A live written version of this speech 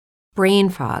brain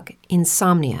fog,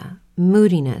 insomnia,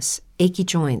 moodiness, achy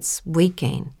joints, weight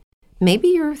gain. Maybe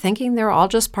you're thinking they're all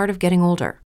just part of getting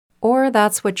older, or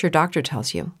that's what your doctor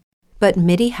tells you. But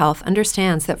MIDI Health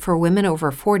understands that for women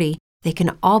over 40, they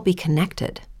can all be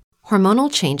connected. Hormonal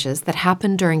changes that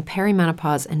happen during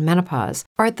perimenopause and menopause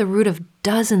are at the root of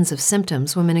dozens of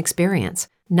symptoms women experience,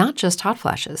 not just hot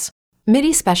flashes.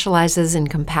 MIDI specializes in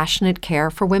compassionate care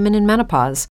for women in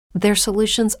menopause. Their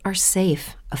solutions are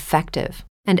safe, effective,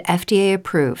 and FDA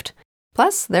approved.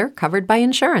 Plus, they're covered by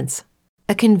insurance.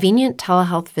 A convenient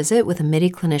telehealth visit with a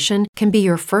MIDI clinician can be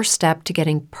your first step to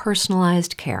getting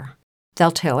personalized care.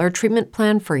 They'll tailor a treatment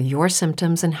plan for your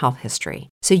symptoms and health history,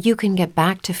 so you can get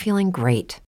back to feeling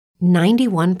great.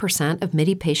 91% of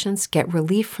MIDI patients get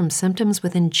relief from symptoms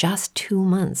within just 2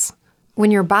 months. When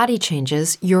your body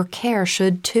changes, your care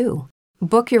should too.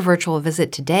 Book your virtual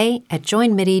visit today at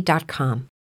joinmidi.com.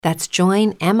 That's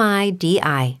joinmidi.com.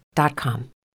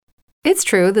 It's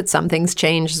true that some things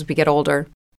change as we get older.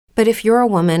 But if you're a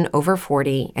woman over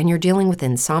 40 and you're dealing with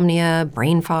insomnia,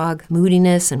 brain fog,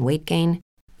 moodiness, and weight gain,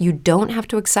 you don't have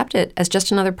to accept it as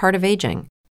just another part of aging.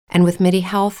 And with MIDI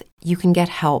Health, you can get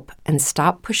help and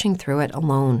stop pushing through it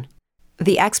alone.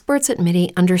 The experts at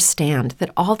MIDI understand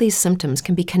that all these symptoms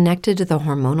can be connected to the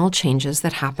hormonal changes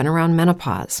that happen around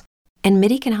menopause, and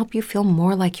MIDI can help you feel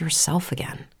more like yourself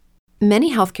again.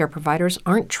 Many healthcare providers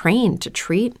aren't trained to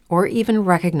treat or even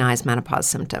recognize menopause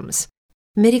symptoms.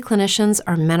 MIDI clinicians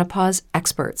are menopause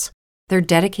experts. They're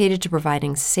dedicated to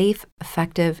providing safe,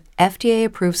 effective,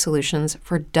 FDA-approved solutions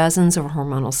for dozens of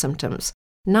hormonal symptoms,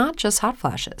 not just hot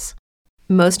flashes.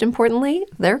 Most importantly,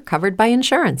 they're covered by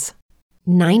insurance.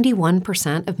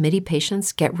 91% of MIDI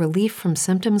patients get relief from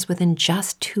symptoms within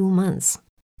just 2 months.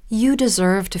 You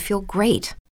deserve to feel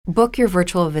great. Book your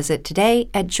virtual visit today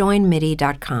at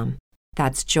joinmidi.com.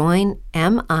 That's joinmidi.com.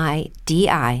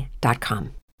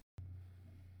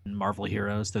 Marvel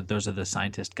heroes, that those are the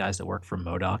scientist guys that work for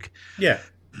MODOK. Yeah.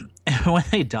 And when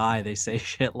they die, they say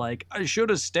shit like, I should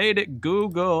have stayed at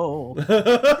Google.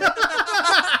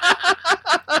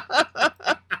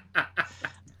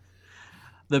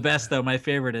 The best, though, my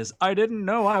favorite is, I didn't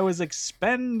know I was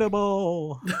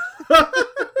expendable.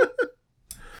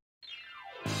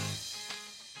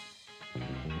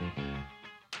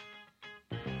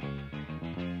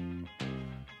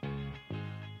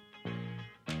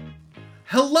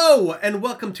 Hello, and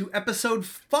welcome to episode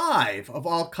 5 of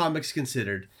All Comics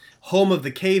Considered, home of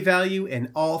the K-Value and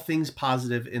all things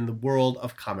positive in the world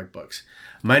of comic books.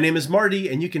 My name is Marty,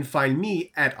 and you can find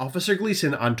me at Officer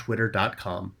Gleason on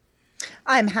Twitter.com.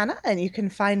 I'm Hannah, and you can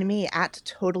find me at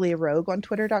TotallyRogue on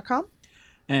Twitter.com.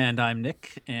 And I'm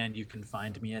Nick, and you can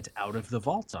find me at Out of the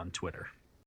Vault on Twitter.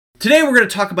 Today we're going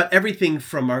to talk about everything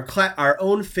from our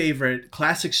own favorite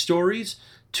classic stories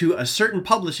to a certain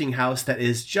publishing house that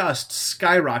is just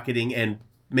skyrocketing and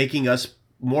making us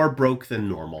more broke than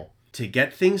normal. To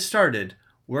get things started,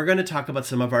 we're going to talk about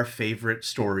some of our favorite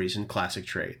stories and classic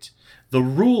trades. The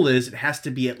rule is it has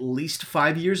to be at least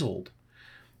 5 years old.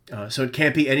 So it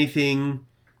can't be anything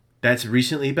that's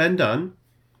recently been done,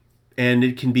 and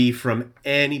it can be from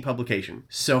any publication.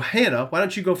 So Hannah, why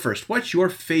don't you go first? What's your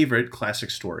favorite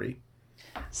classic story?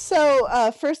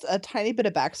 So first, a tiny bit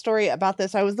of backstory about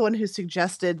this. I was the one who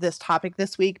suggested this topic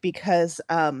this week because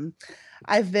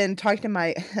I've been talking to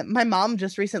my mom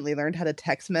just recently learned how to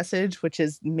text message, which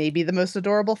is maybe the most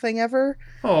adorable thing ever.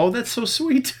 Oh, that's so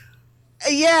sweet.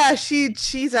 Yeah,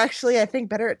 she's actually, I think,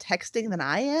 better at texting than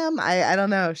I am. I don't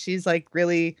know. She's like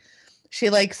really, she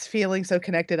likes feeling so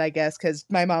connected, I guess, because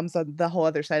my mom's on the whole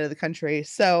other side of the country.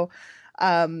 So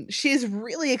she's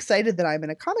really excited that I'm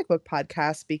in a comic book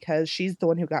podcast because she's the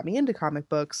one who got me into comic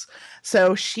books.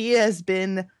 So she has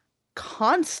been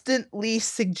constantly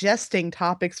suggesting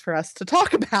topics for us to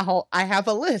talk about. I have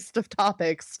a list of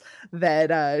topics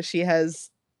that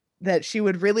she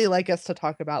would really like us to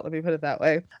talk about. Let me put it that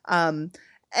way.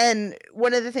 And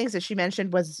one of the things that she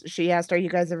mentioned was she asked, are you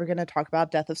guys ever going to talk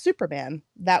about Death of Superman?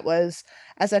 That was,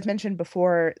 as I've mentioned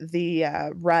before, the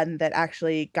run that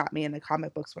actually got me into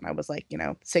comic books when I was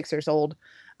 6 years old,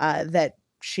 that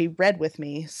she read with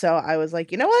me. So I was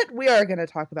like, you know what? We are going to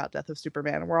talk about Death of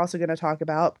Superman. We're also going to talk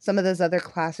about some of those other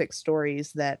classic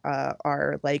stories that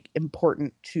are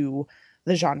important to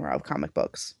the genre of comic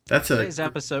books. Today's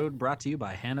episode brought to you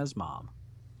by Hannah's mom.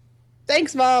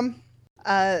 Thanks, Mom.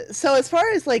 So as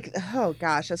far as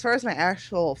as far as my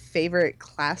actual favorite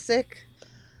classic,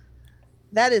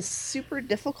 that is super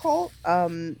difficult.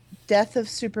 Death of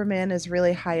Superman is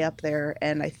really high up there,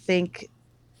 and I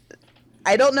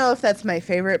don't know if that's my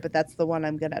favorite, but that's the one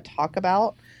I'm going to talk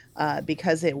about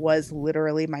because it was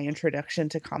literally my introduction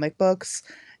to comic books.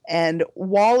 And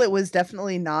while it was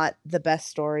definitely not the best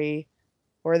story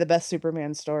or the best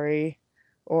Superman story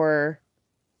or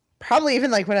probably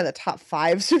even like one of the top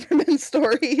 5 Superman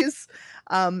stories,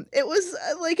 it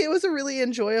was a really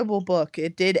enjoyable book.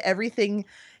 It did everything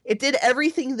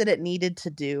that it needed to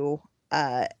do.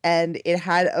 And it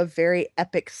had a very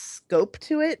epic scope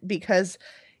to it because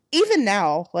even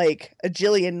now, like a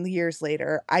jillion years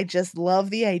later, I just love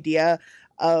the idea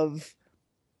of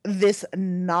this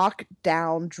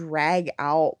knockdown, drag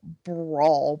out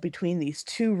brawl between these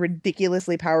two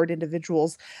ridiculously powered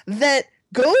individuals that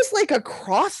goes like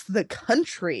across the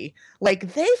country.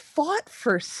 Like they fought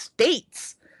for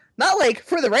states. Not like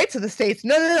for the rights of the states.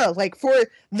 No. Like for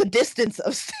the distance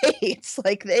of states.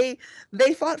 Like they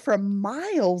fought for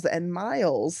miles and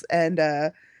miles. And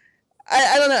I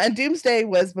don't know. And Doomsday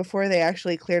was, before they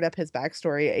actually cleared up his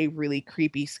backstory, a really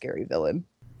creepy, scary villain.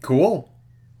 Cool.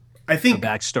 I The think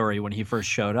backstory when he first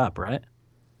showed up, right?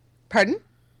 Pardon?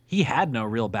 He had no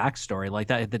real backstory. Like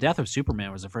that, the death of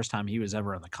Superman was the first time he was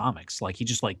ever in the comics. Like he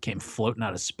just like came floating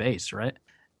out of space, right?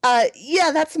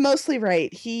 Yeah, that's mostly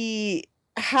right. He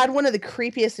had one of the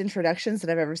creepiest introductions that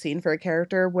I've ever seen for a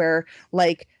character where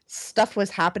like stuff was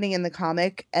happening in the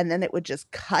comic and then it would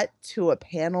just cut to a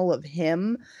panel of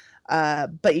him.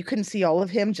 But you couldn't see all of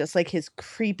him, just like his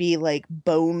creepy, like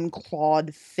bone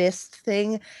clawed fist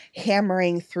thing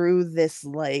hammering through this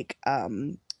like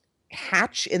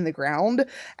hatch in the ground,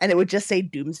 and it would just say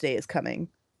Doomsday is coming.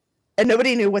 And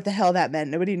nobody knew what the hell that meant.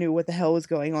 Nobody knew what the hell was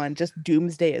going on. Just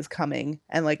Doomsday is coming,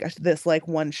 and like this like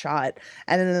one shot.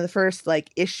 And then in the first like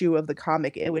issue of the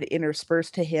comic, it would intersperse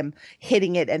to him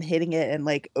hitting it and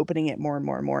like opening it more and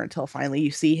more and more until finally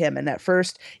you see him. And at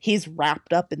first he's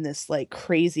wrapped up in this like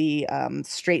crazy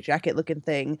straight jacket looking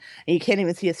thing, and you can't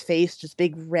even see his face, just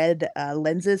big red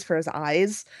lenses for his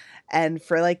eyes. And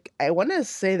for like, I want to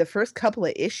say the first couple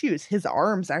of issues, his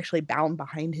arms actually bound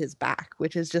behind his back,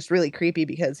 which is just really creepy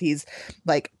because he's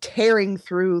like tearing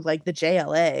through like the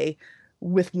JLA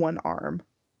with one arm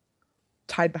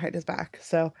tied behind his back.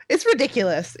 So it's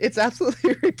ridiculous. It's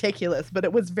absolutely ridiculous, but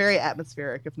it was very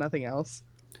atmospheric, if nothing else.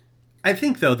 I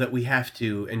think though that we have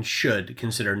to and should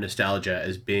consider nostalgia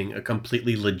as being a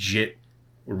completely legit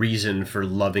reason for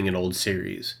loving an old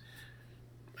series.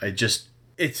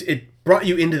 It brought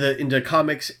you into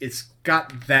comics. It's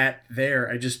got that there.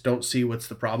 I just don't see what's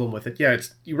the problem with it. Yeah,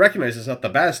 you recognize it's not the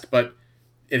best, but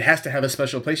it has to have a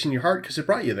special place in your heart because it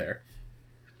brought you there.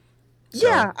 So.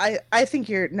 Yeah, I think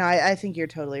I think you're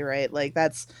totally right. Like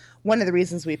that's one of the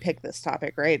reasons we picked this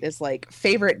topic, right? Is like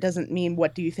favorite doesn't mean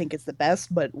what do you think is the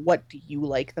best, but what do you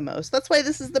like the most? That's why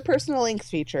this is the personal links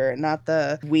feature, not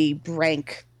the we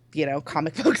rank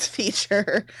comic books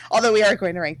feature. Although we are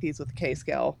going to rank these with the K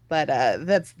scale, but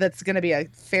that's going to be a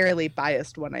fairly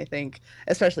biased one, I think,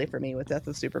 especially for me with Death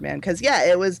of Superman, because yeah,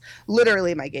 it was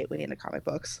literally my gateway into comic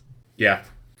books. Yeah,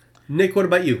 Nick, what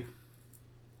about you?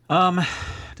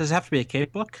 Does it have to be a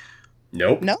cape book?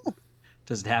 Nope. No.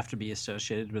 Does it have to be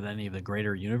associated with any of the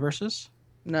greater universes?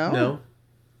 No.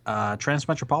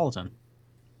 Transmetropolitan.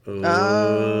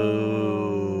 Oh.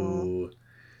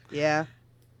 Yeah.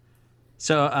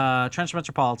 So,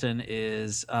 Transmetropolitan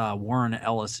is Warren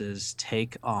Ellis's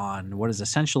take on what is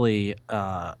essentially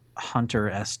Hunter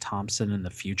S. Thompson in the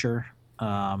future.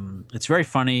 It's very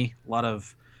funny, a lot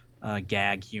of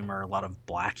gag humor, a lot of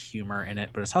black humor in it,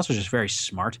 but it's also just very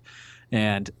smart.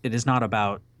 And it is not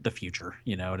about the future.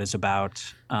 It is about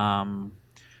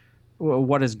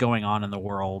what is going on in the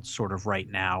world sort of right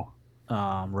now.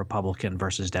 Republican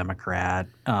versus Democrat,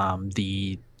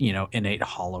 the innate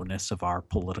hollowness of our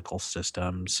political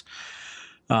systems,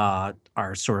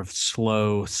 our sort of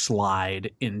slow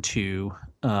slide into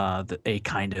a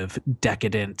kind of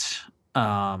decadent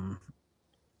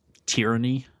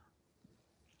tyranny.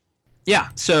 Yeah,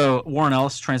 so Warren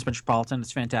Ellis, Transmetropolitan,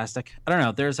 it's fantastic. I don't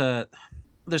know.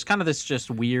 There's kind of this just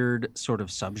weird sort of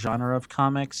subgenre of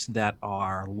comics that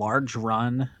are large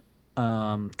run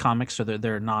comics, so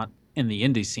they're not in the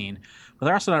indie scene, but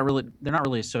they're not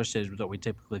really associated with what we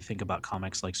typically think about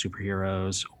comics like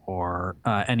superheroes or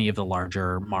any of the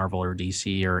larger Marvel or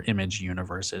DC or Image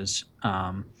universes.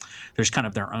 There's kind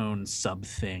of their own sub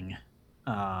thing,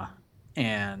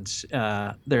 and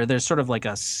there's sort of like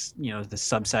the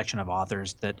subsection of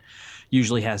authors that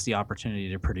usually has the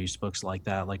opportunity to produce books like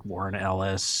that, like Warren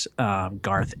Ellis,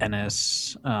 Garth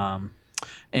Ennis, and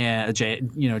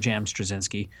J.M.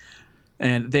 Straczynski,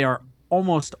 and they are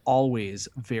almost always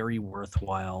very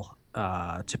worthwhile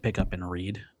to pick up and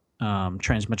read.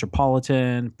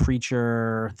 Transmetropolitan,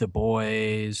 Preacher, The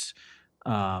Boys,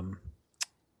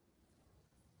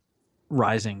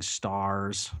 Rising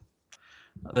Stars.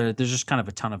 There's just kind of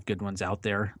a ton of good ones out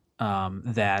there.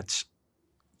 that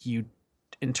you,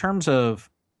 in terms of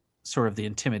sort of the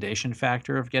intimidation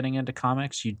factor of getting into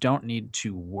comics, you don't need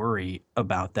to worry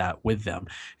about that with them.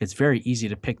 It's very easy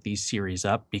to pick these series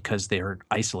up because they are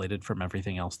isolated from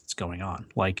everything else that's going on.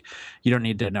 Like, you don't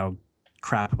need to know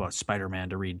crap about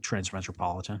Spider-Man to read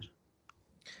Transmetropolitan.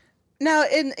 Now,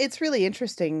 and it's really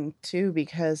interesting too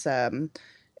because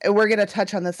we're going to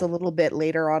touch on this a little bit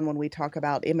later on when we talk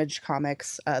about Image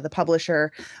Comics, the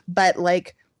publisher. But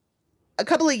like a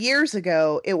couple of years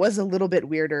ago, it was a little bit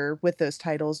weirder with those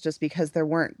titles just because there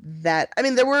weren't that. I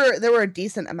mean, there were a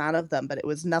decent amount of them, but it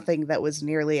was nothing that was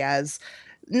nearly as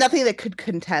nothing that could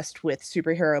contest with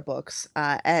superhero books.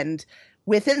 And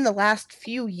within the last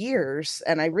few years,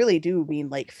 and I really do mean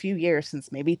like few years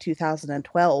since maybe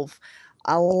 2012.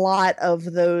 A lot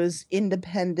of those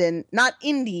independent, not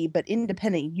indie, but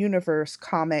independent universe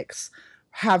comics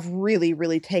have really,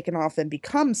 really taken off and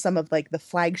become some of like the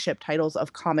flagship titles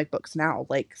of comic books now.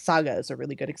 Like Saga is a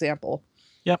really good example.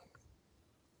 Yep.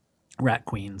 Rat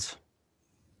Queens.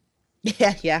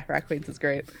 Yeah, Rat Queens is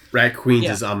great. Rat Queens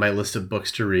is on my list of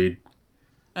books to read.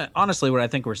 Honestly, what I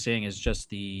think we're seeing is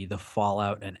just the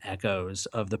fallout and echoes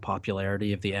of the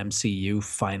popularity of the MCU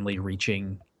finally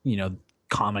reaching,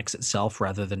 comics itself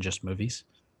rather than just movies.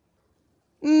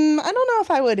 I don't know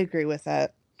if I would agree with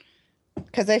that.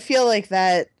 Because I feel like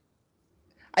that...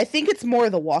 I think it's more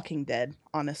The Walking Dead,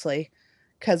 honestly.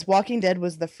 Because Walking Dead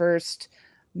was the first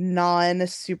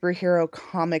non-superhero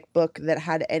comic book that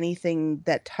had anything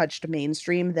that touched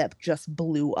mainstream that just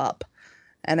blew up.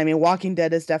 And I mean, Walking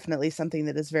Dead is definitely something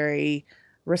that is very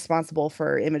responsible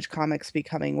for Image Comics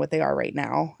becoming what they are right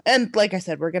now. And like I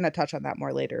said, we're going to touch on that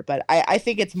more later, but I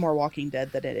think it's more Walking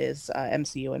Dead than it is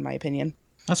MCU in my opinion.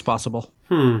 That's possible.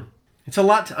 It's a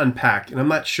lot to unpack, and I'm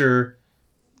not sure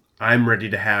I'm ready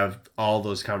to have all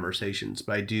those conversations,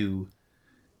 but I do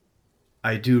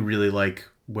really like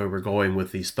where we're going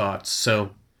with these thoughts.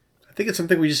 So I think it's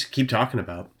something we just keep talking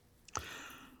about.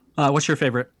 What's your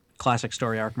favorite classic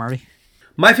story arc, Marty?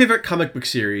 My favorite comic book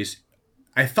series,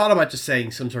 I thought about just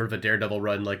saying some sort of a Daredevil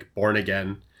run like Born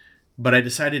Again, but I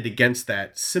decided against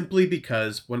that simply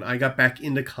because when I got back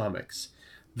into comics,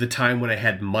 the time when I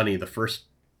had money, the first,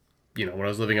 when I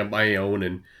was living on my own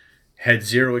and had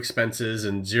zero expenses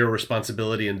and zero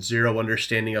responsibility and zero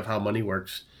understanding of how money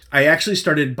works, I actually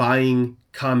started buying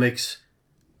comics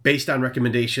based on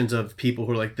recommendations of people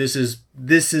who are like, this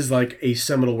is like a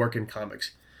seminal work in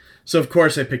comics. So of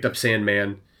course I picked up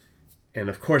Sandman, and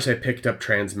of course I picked up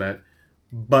Transmet.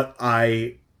 But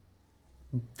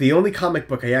the only comic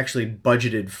book I actually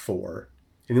budgeted for,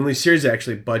 and the only series I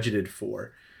actually budgeted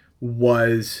for,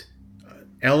 was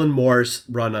Alan Moore's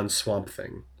run on Swamp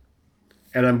Thing.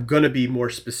 And I'm going to be more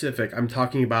specific. I'm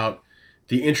talking about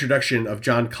the introduction of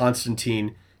John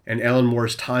Constantine and Alan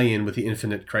Moore's tie-in with the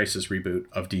Infinite Crisis reboot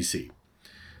of DC.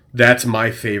 That's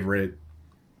my favorite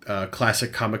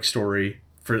classic comic story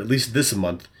for at least this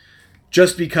month,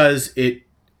 just because it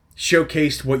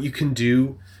showcased what you can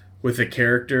do with a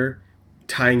character,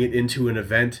 tying it into an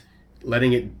event,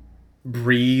 letting it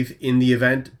breathe in the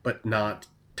event, but not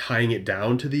tying it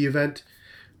down to the event.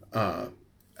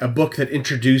 A book that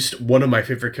introduced one of my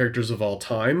favorite characters of all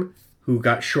time, who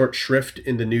got short shrift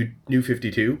in the New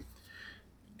 52,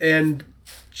 and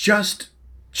just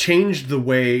changed the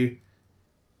way,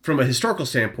 from a historical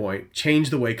standpoint,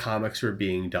 changed the way comics were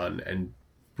being done and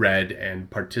read and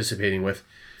participating with.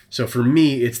 So for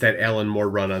me, it's that Alan Moore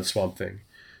run on Swamp Thing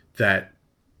that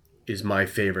is my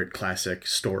favorite classic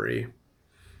story.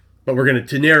 But we're going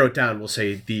to narrow it down, we'll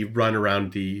say the run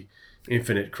around the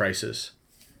Infinite Crisis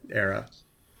era.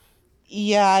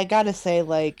 Yeah, I gotta say,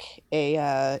 like,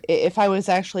 if I was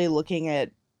actually looking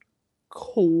at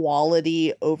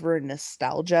quality over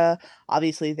nostalgia,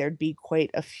 obviously there'd be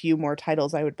quite a few more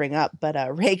titles I would bring up, but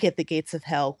Rake at the Gates of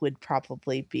Hell would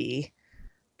probably be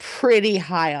pretty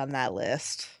high on that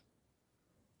list.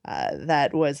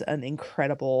 That was an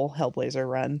incredible Hellblazer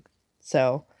run.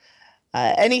 So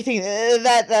anything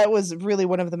that was really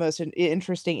one of the most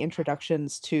interesting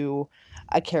introductions to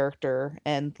a character,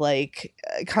 and like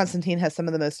Constantine has some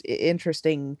of the most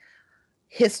interesting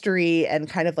history and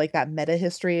kind of like that meta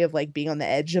history of like being on the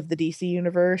edge of the DC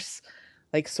universe,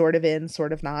 like sort of in,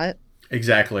 sort of not.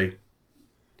 Exactly.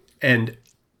 And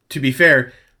to be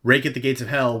fair, Rake at the Gates of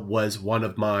Hell was one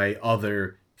of my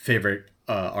other favorite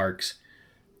arcs.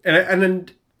 And then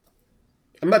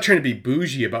I'm not trying to be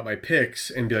bougie about my picks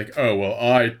and be like, oh, well,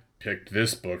 I picked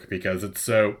this book because it's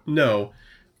so... No,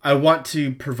 I want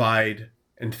to provide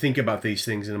and think about these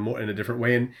things in a different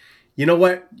way. And you know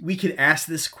what? We could ask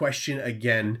this question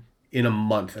again in a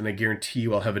month, and I guarantee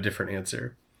you I'll have a different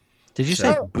answer. Did you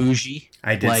So- say bougie?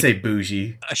 I did Like say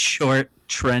bougie. a short,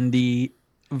 trendy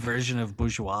version of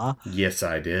bourgeois? Yes,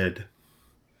 I did.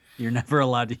 You're never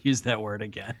allowed to use that word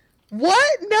again.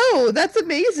 What? No, that's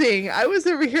amazing. I was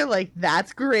over here like,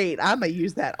 that's great. I'm gonna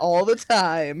use that all the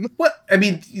time. What? I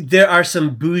mean, there are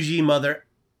some bougie mother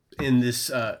in this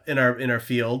in our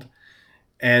field,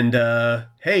 and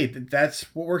hey,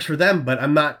 that's what works for them. But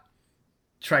I'm not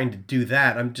trying to do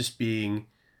that. I'm just being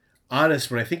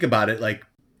honest when I think about it. Like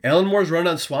Alan Moore's run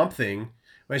on Swamp Thing,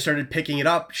 when I started picking it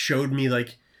up, showed me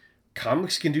like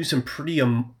comics can do some pretty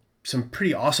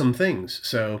awesome things.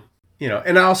 So, you know,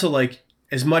 and I also like,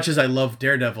 as much as I love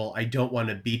Daredevil, I don't want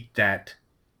to beat that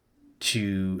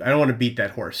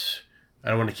horse. I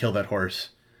don't want to kill that horse.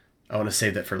 I want to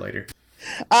save that for later.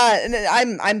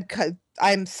 And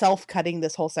I'm self-cutting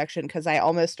this whole section because I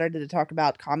almost started to talk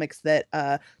about comics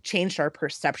that changed our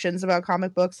perceptions about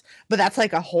comic books, but that's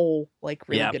like a whole like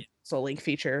really Yeah. good Soul Link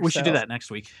feature. We should do so- that next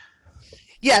week.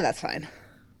 Yeah, that's fine.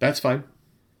 That's fine.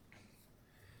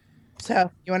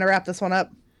 So you want to wrap this one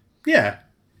up? Yeah.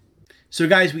 So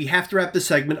guys, we have to wrap this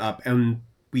segment up, and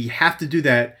we have to do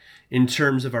that in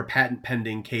terms of our patent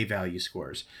pending K-value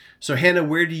scores. So Hannah,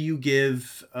 where do you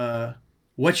give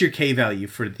what's your K-value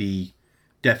for the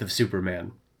Death of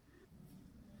Superman?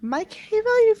 My K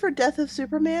value for Death of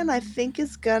Superman, I think,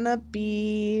 is gonna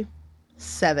be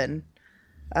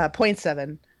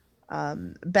 0.7.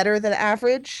 Better than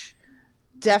average.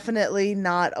 Definitely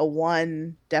not a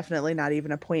 1. Definitely not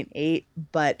even a 0.8.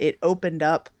 But it opened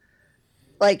up,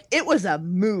 like, it was a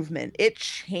movement. It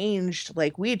changed,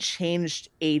 like, we changed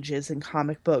ages in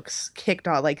comic books. Kicked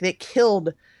off, like,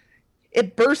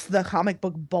 it burst the comic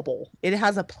book bubble. It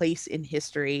has a place in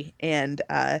history, and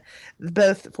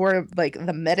both for like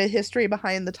the meta history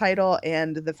behind the title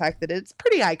and the fact that it's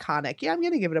pretty iconic. Yeah, I'm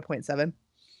gonna give it a 0.7.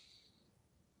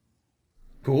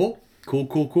 Cool.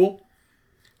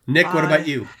 Nick, what about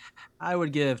you? I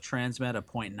would give Transmet a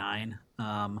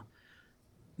 0.9.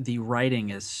 The writing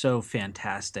is so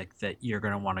fantastic that you're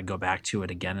going to want to go back to it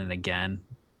again and again,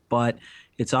 but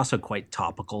it's also quite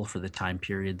topical for the time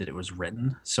period that it was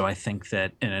written. So I think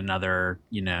that in another,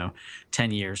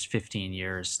 10 years, 15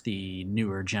 years, the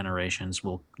newer generations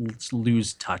will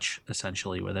lose touch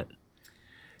essentially with it.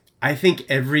 I think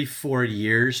every 4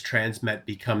 years, Transmet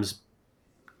becomes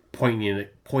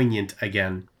poignant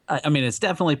again. I mean, it's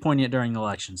definitely poignant during the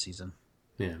election season.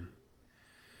 Yeah.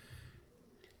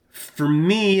 For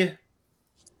me,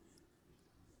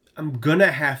 I'm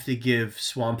gonna have to give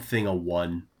Swamp Thing a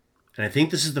 1. And I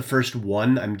think this is the first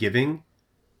 1 I'm giving,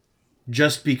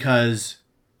 just because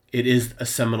it is a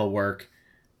seminal work.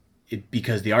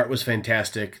 Because the art was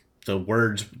fantastic, the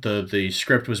words, the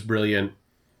script was brilliant.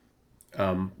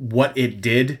 What it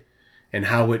did and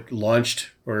how it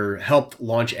launched or helped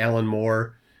launch Alan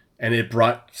Moore, and it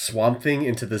brought Swamp Thing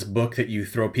into this book that you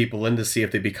throw people in to see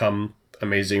if they become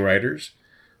amazing writers.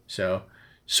 So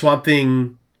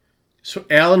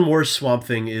Alan Moore's Swamp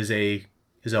Thing is a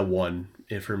 1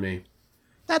 for me.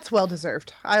 That's well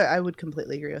deserved. I would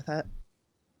completely agree with that.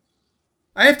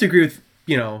 I have to agree with,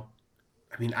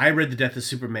 I read The Death of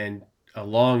Superman a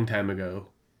long time ago,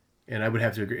 and I would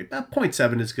have to agree. About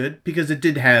 0.7 is good because it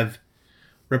did have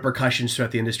repercussions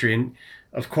throughout the industry. And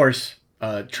of course,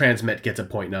 Transmet gets a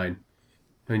 0.9.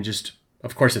 I mean,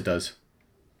 of course it does.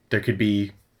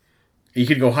 You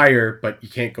could go higher, but you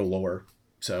can't go lower.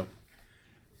 So.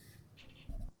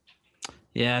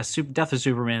 Yeah, Death of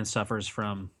Superman suffers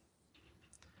from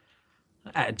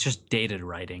just dated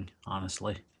writing,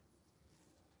 honestly.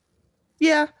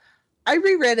 Yeah, I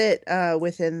reread it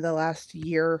within the last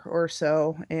year or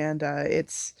so, and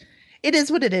it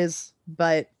is what it is.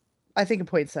 But I think a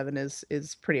 0.7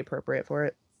 is pretty appropriate for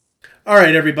it. All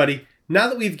right, everybody. Now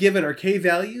that we've given our K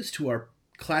values to our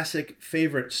classic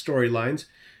favorite storylines,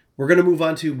 we're going to move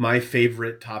on to my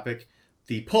favorite topic,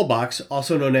 the pull box,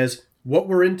 also known as What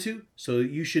We're Into, So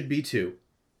You Should Be Too.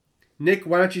 Nick,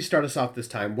 why don't you start us off this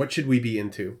time? What should we be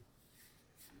into?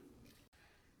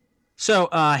 So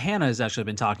Hannah has actually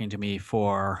been talking to me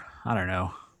for,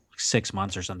 6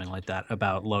 months or something like that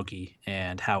about Loki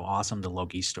and how awesome the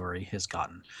Loki story has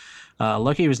gotten.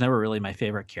 Loki was never really my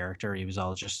favorite character. He was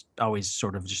always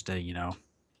sort of just a,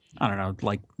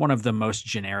 like one of the most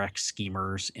generic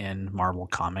schemers in Marvel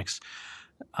Comics.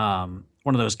 One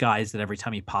of those guys that every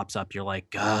time he pops up, you're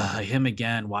like, him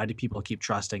again. Why do people keep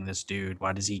trusting this dude?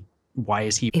 Why is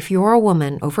he? If you're a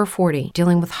woman over 40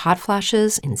 dealing with hot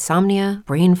flashes, insomnia,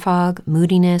 brain fog,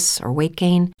 moodiness, or weight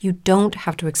gain, you don't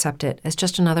have to accept it as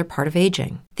just another part of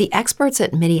aging. The experts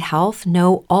at MIDI Health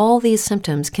know all these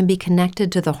symptoms can be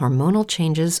connected to the hormonal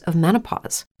changes of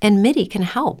menopause. And MIDI can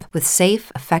help with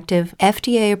safe, effective,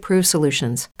 FDA-approved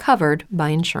solutions covered by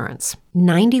insurance.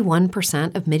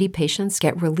 91% of MIDI patients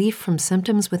get relief from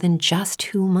symptoms within just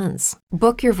 2 months.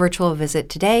 Book your virtual visit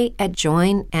today at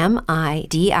joinmidi.com.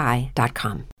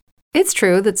 It's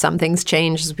true that some things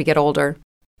change as we get older.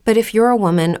 But if you're a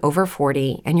woman over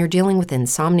 40 and you're dealing with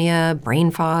insomnia, brain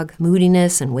fog,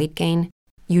 moodiness, and weight gain,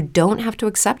 you don't have to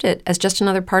accept it as just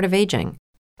another part of aging.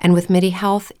 And with MIDI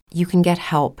Health, you can get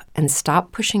help and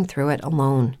stop pushing through it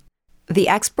alone. The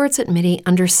experts at MIDI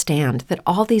understand that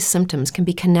all these symptoms can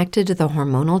be connected to the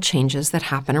hormonal changes that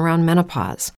happen around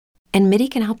menopause, and MIDI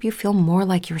can help you feel more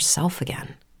like yourself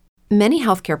again. Many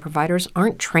healthcare providers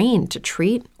aren't trained to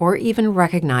treat or even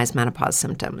recognize menopause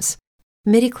symptoms.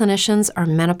 MIDI clinicians are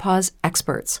menopause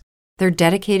experts. They're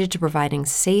dedicated to providing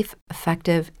safe,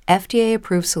 effective,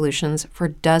 FDA-approved solutions for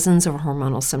dozens of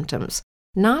hormonal symptoms,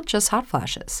 not just hot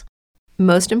flashes.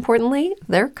 Most importantly,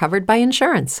 they're covered by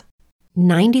insurance.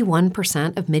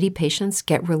 91% of MIDI patients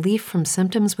get relief from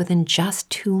symptoms within just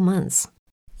 2 months.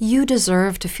 You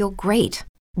deserve to feel great.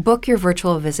 Book your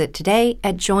virtual visit today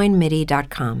at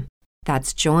joinmidi.com.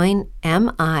 That's joinmidi.com.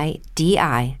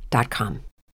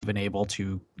 Been able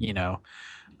to,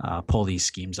 pull these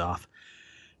schemes off.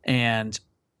 And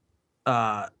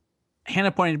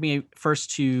Hannah pointed me first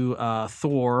to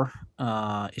Thor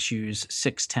issues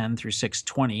 610 through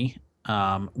 620,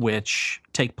 which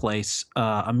take place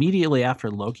immediately after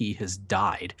Loki has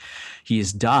died. He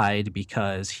has died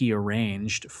because he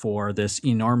arranged for this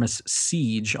enormous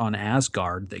siege on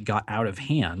Asgard that got out of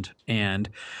hand. And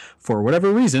for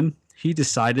whatever reason, he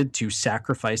decided to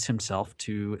sacrifice himself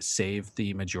to save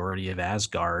the majority of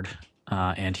Asgard,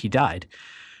 and he died.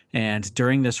 And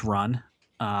during this run,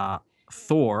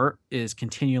 Thor is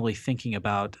continually thinking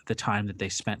about the time that they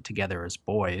spent together as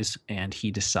boys, and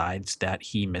he decides that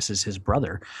he misses his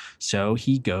brother. So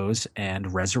he goes and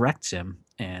resurrects him,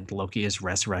 and Loki is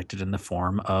resurrected in the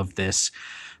form of this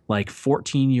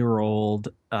 14-year-old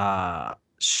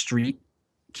street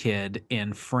kid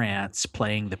in France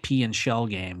playing the pea and shell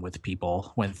game with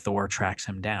people when Thor tracks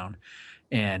him down.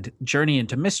 And Journey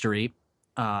into Mystery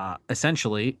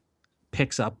essentially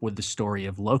picks up with the story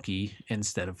of Loki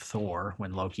instead of Thor,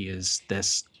 when Loki is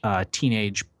this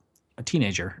teenager.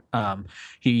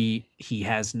 He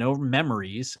has no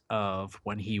memories of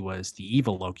when he was the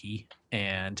evil Loki,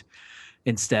 and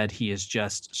instead he is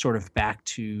just sort of back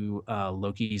to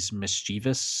Loki's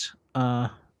mischievous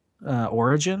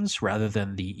origins rather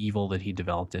than the evil that he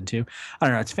developed into. I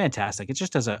don't know. It's fantastic. It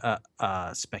just does a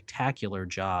spectacular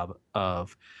job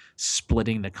of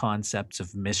splitting the concepts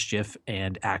of mischief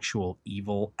and actual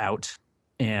evil out,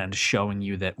 and showing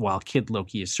you that while Kid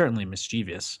Loki is certainly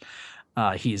mischievous,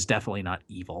 he is definitely not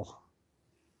evil.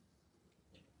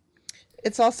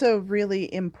 It's also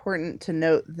really important to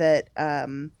note that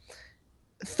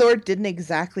Thor didn't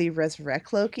exactly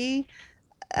resurrect Loki.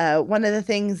 One of the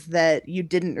things that you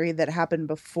didn't read that happened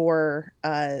before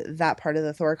that part of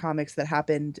the Thor comics that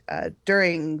happened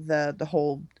during the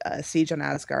whole siege on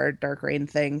Asgard, Dark Reign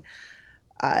thing,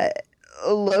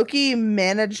 Loki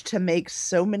managed to make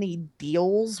so many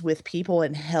deals with people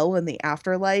in hell in the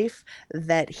afterlife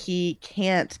that he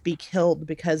can't be killed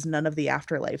because none of the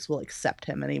afterlives will accept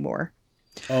him anymore.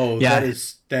 Oh, yeah.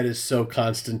 That is so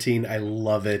Constantine. I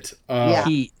love it. Yeah.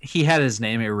 He had his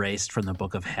name erased from the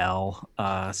Book of Hell,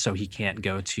 so he can't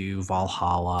go to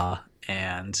Valhalla.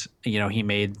 And he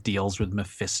made deals with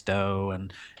Mephisto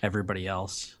and everybody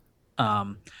else.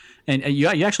 And you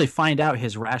actually find out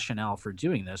his rationale for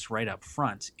doing this right up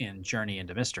front in Journey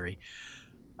into Mystery,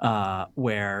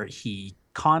 where he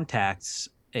contacts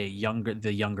the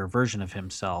younger version of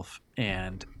himself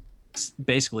and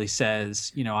basically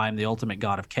says, I'm the ultimate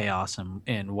god of chaos,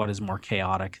 and what is more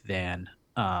chaotic than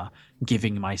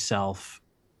giving myself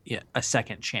a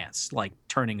second chance, like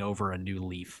turning over a new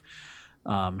leaf.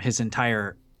 His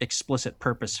entire explicit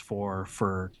purpose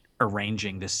for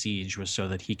arranging the siege was so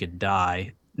that he could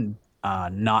die,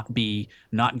 not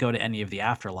go to any of the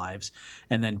afterlives,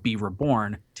 and then be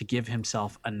reborn to give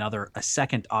himself a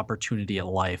second opportunity at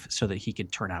life so that he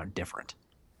could turn out different.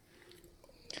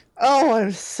 Oh,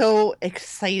 I'm so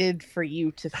excited for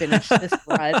you to finish this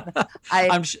run.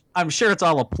 I'm sure it's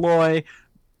all a ploy.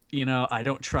 I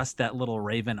don't trust that little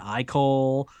Raven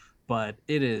Icole, but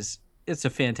it's a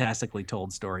fantastically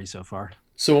told story so far.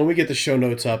 So when we get the show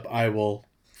notes up, I will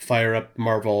fire up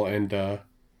Marvel and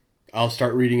I'll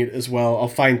start reading it as well. I'll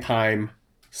find time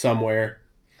somewhere.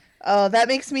 Oh, that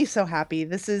makes me so happy.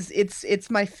 It's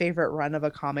my favorite run of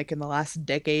a comic in the last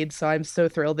decade, so I'm so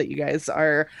thrilled that you guys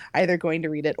are either going to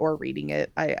read it or reading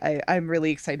it. I'm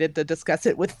really excited to discuss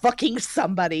it with fucking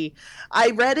somebody. I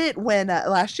read it when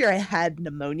last year I had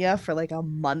pneumonia for like a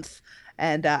month,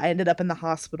 and I ended up in the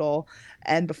hospital.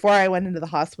 And before I went into the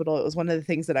hospital, it was one of the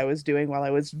things that I was doing while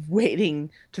I was waiting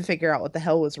to figure out what the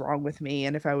hell was wrong with me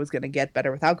and if I was going to get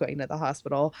better without going to the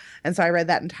hospital. And so I read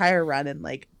that entire run in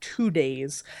like 2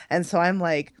 days, and so I'm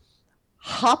like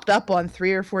hopped up on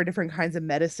 3 or 4 different kinds of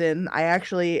medicine. I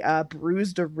actually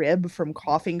bruised a rib from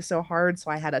coughing so hard,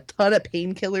 so I had a ton of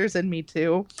painkillers in me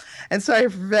too. And so I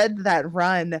read that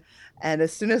run, and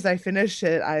as soon as I finished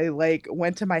it, I like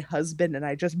went to my husband and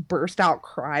I just burst out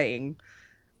crying.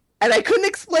 And I couldn't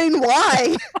explain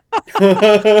why. And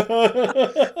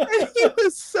he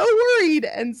was so worried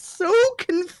and so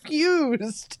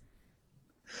confused.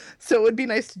 So it would be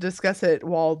nice to discuss it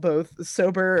while both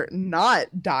sober,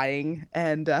 not dying,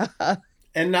 and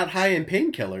And not high in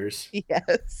painkillers.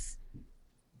 yes.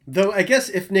 Though I guess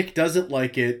if Nick doesn't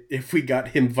like it, if we got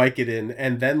him Vicodin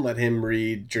and then let him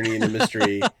read Journey into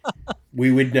Mystery,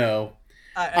 we would know.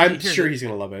 I'm sure he's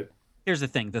going to love it. Here's the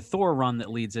thing. The Thor run that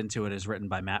leads into it is written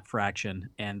by Matt Fraction,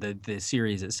 and the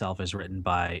series itself is written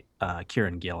by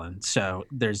Kieran Gillen. So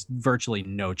there's virtually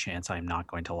no chance I'm not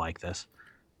going to like this.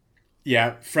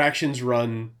 Yeah, Fraction's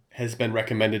run has been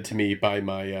recommended to me by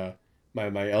my my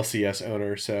LCS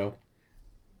owner. So,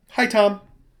 hi Tom.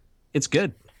 It's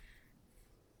good.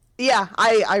 Yeah,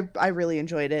 I really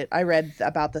enjoyed it. I read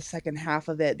about the second half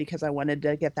of it because I wanted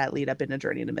to get that lead up into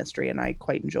Journey to Mystery, and I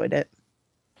quite enjoyed it.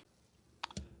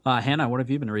 Hannah, what have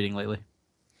you been reading lately?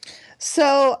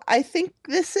 So I think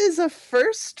this is a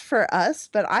first for us,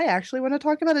 but I actually want to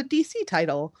talk about a DC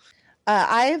title.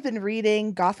 I have been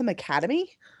reading Gotham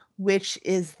Academy, which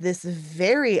is this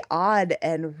very odd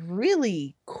and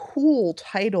really cool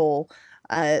title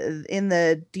in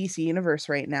the DC universe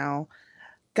right now.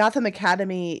 Gotham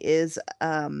Academy is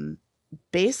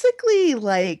basically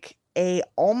like a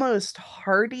almost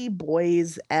Hardy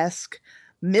Boys-esque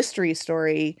mystery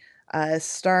story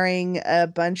starring a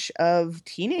bunch of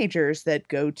teenagers that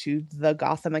go to the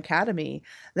Gotham Academy.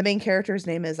 The main character's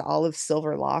name is Olive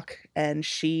Silverlock, and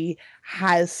she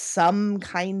has some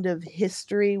kind of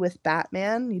history with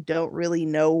Batman. You don't really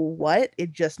know what, you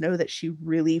just know that she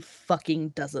really fucking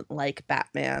doesn't like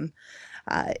Batman.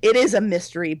 It is a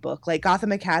mystery book. Like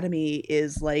Gotham Academy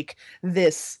is like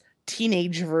this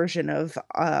teenage version of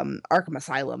Arkham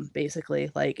Asylum, basically.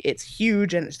 Like it's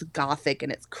huge and it's gothic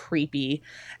and it's creepy,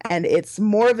 and it's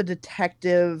more of a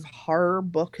detective horror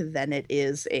book than it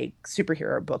is a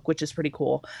superhero book, which is pretty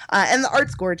cool. And the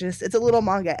art's gorgeous. It's a little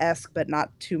manga-esque, but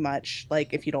not too much.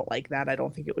 Like if you don't like that, I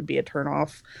don't think it would be a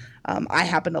turnoff. I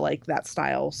happen to like that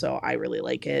style, so I really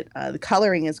like it. The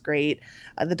coloring is great.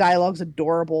 The dialogue's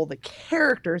adorable. The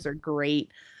characters are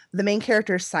great. The main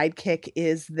character's sidekick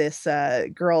is this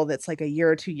girl that's like a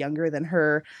year or two younger than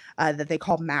her that they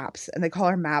call Maps. And they call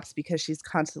her Maps because she's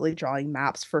constantly drawing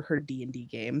maps for her D&D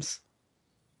games.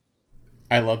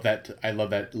 I love that. I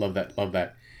love that. Love that. Love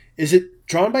that. Is it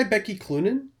drawn by Becky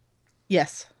Cloonan?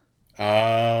 Yes.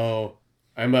 Oh,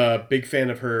 I'm a big fan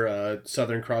of her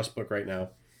Southern Cross book right now.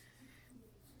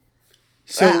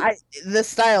 So the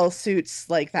style suits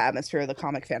like the atmosphere of the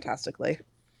comic fantastically.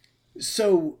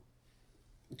 So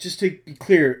just to be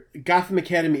clear, Gotham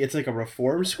Academy, it's like a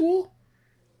reform school?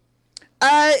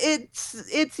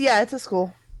 It's a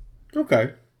school.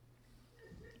 Okay.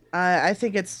 I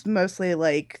think it's mostly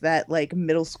like that, like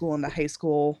middle school and the high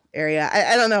school area.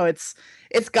 I don't know. It's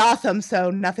Gotham, so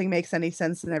nothing makes any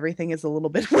sense and everything is a little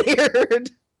bit weird.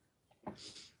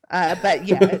 But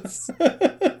yeah, it's.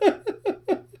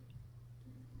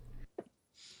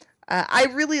 I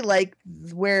really like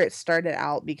where it started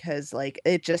out because like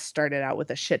it just started out with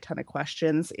a shit ton of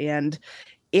questions, and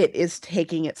it is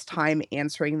taking its time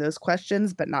answering those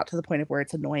questions, but not to the point of where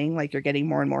it's annoying. Like you're getting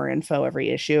more and more info every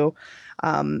issue.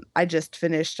 I just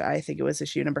finished, I think it was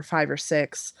issue number 5 or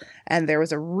 6, and there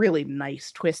was a really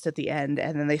nice twist at the end,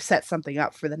 and then they set something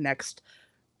up for the next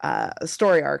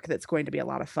story arc that's going to be a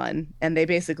lot of fun. And they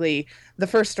basically, the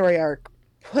first story arc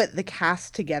put the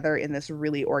cast together in this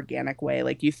really organic way.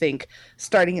 Like you think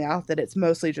starting out that it's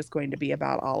mostly just going to be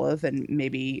about Olive and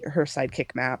maybe her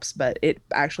sidekick Maps, but it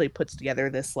actually puts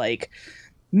together this like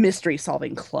mystery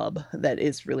solving club that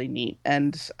is really neat.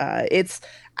 And it's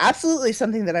absolutely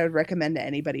something that I would recommend to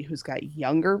anybody who's got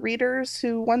younger readers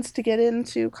who wants to get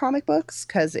into comic books,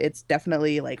 because it's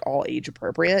definitely like all age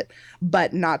appropriate,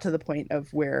 but not to the point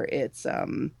of where it's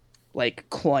like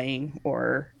cloying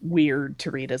or weird to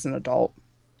read as an adult.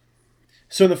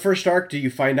 So in the first arc, do you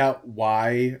find out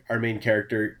why our main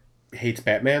character hates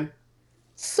Batman?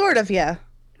 Sort of, yeah.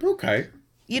 Okay.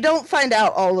 You don't find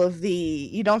out all of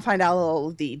the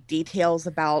details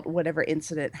about whatever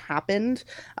incident happened.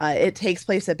 It takes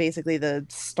place at basically the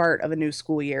start of a new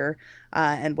school year,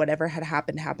 and whatever had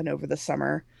happened over the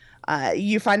summer.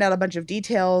 You find out a bunch of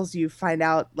details. You find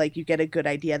out, like, you get a good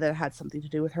idea that it had something to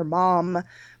do with her mom.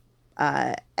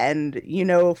 And,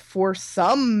 for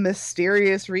some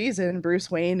mysterious reason,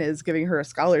 Bruce Wayne is giving her a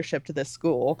scholarship to this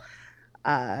school,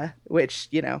 which,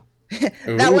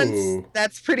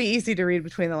 that's pretty easy to read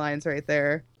between the lines right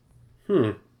there.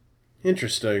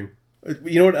 Interesting.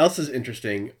 You know what else is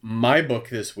interesting? My book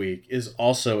this week is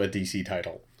also a DC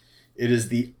title. It is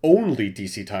the only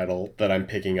DC title that I'm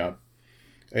picking up.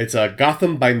 It's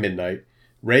Gotham by Midnight,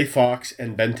 Ray Fawkes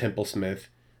and Ben Templesmith.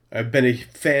 I've been a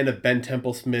fan of Ben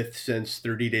Templesmith since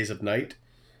 30 Days of Night.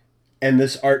 And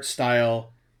this art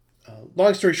style,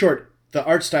 long story short, the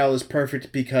art style is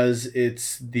perfect because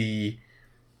it's the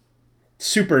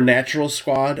supernatural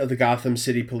squad of the Gotham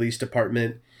City Police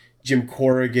Department. Jim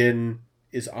Corrigan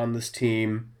is on this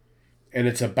team, and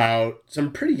it's about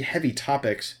some pretty heavy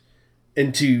topics.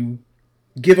 And to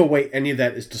give away any of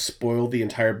that is to spoil the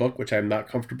entire book, which I'm not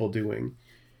comfortable doing.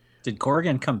 Did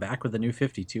Corrigan come back with a new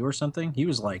 52 or something? He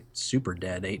was like super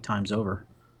dead 8 times over.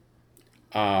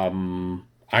 I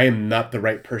am not the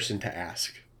right person to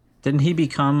ask. Didn't he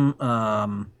become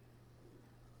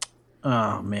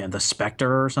the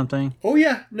Spectre or something? Oh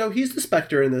yeah, no, he's the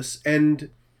Spectre in this, and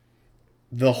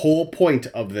the whole point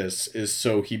of this is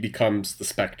so he becomes the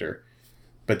Spectre.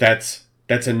 But that's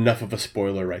enough of a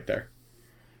spoiler right there.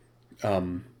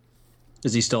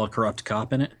 Is he still a corrupt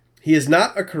cop in it? He is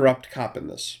not a corrupt cop in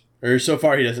this. Or so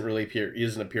far he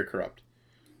doesn't appear corrupt.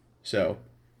 So,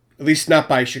 at least not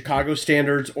by Chicago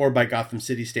standards or by Gotham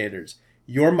City standards.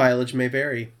 Your mileage may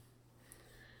vary.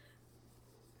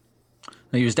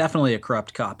 He was definitely a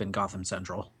corrupt cop in Gotham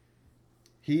Central.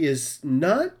 He does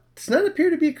not appear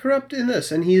to be corrupt in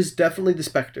this, and he is definitely the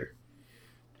Spectre.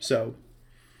 So,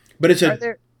 but it's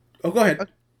Oh, go ahead.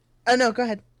 Oh no, go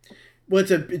ahead. Well,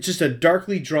 it's just a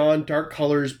darkly drawn, dark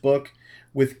colors book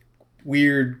with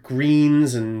weird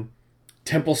greens and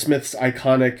Templesmith's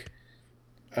iconic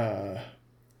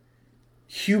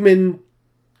human.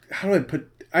 How do I put?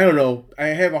 I don't know. I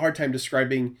have a hard time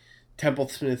describing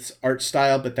Templesmith's art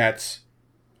style, but that's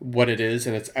what it is,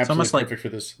 and it's absolutely perfect for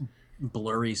this.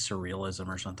 Blurry surrealism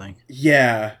or something.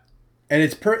 Yeah, and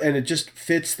and it just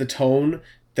fits the tone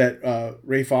that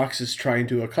Ray Fawkes is trying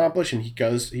to accomplish, and he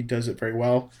does it very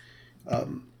well.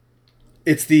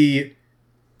 It's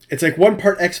like one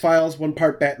part X-Files, one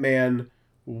part Batman,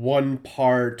 one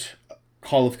part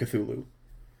Call of Cthulhu.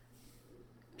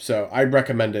 So I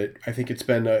recommend it. I think it's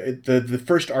been the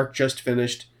first arc just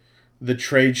finished. The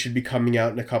trade should be coming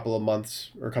out in a couple of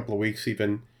months or a couple of weeks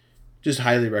even. Just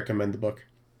highly recommend the book.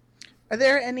 Are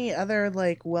there any other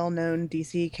like well-known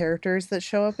DC characters that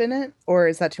show up in it, or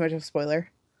is that too much of a spoiler?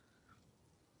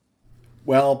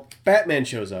 Well, Batman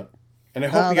shows up, and I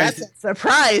hope you guys. That's a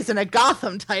surprise in a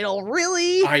Gotham title,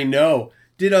 really? I know.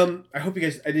 I hope you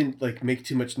guys. I didn't like make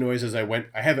too much noise as I went.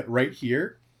 I have it right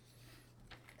here.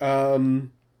 I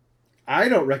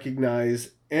don't recognize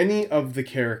any of the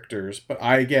characters, but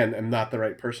I again am not the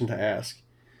right person to ask.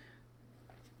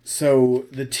 So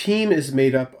the team is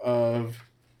made up of.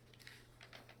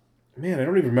 Man, I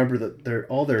don't even remember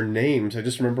all their names. I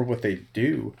just remember what they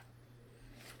do.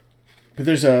 But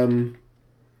there's a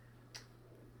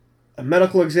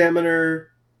medical examiner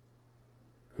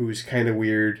who's kind of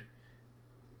weird.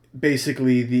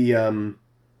 Basically, the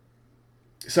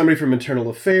somebody from Internal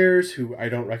Affairs who I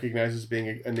don't recognize as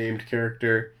being a named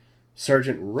character.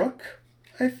 Sergeant Rook,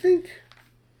 I think.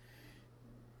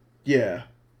 Yeah,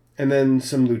 and then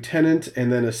some lieutenant,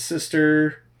 and then a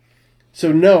sister.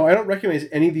 So no, I don't recognize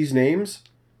any of these names.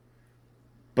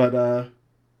 But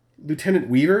Lieutenant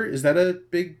Weaver, is that a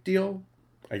big deal?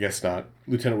 I guess not.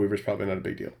 Lieutenant Weaver's probably not a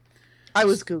big deal. I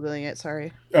was Googling it,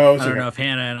 sorry. Oh, I don't know if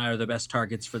Hannah and I are the best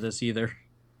targets for this either.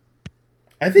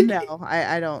 I think No,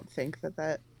 I don't think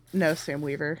that no, Sam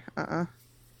Weaver. I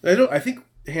think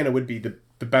Hannah would be the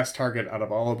best target out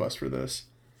of all of us for this.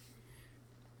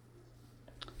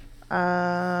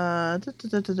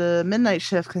 Midnight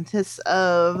Shift consists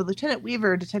of Lieutenant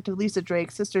Weaver, Detective Lisa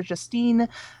Drake, Sister Justine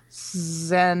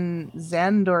Zandortar,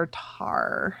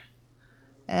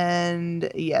 and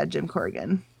Jim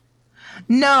Corrigan.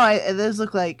 No, those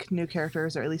look like new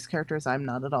characters, or at least characters I'm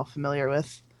not at all familiar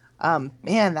with. Man,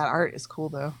 that art is cool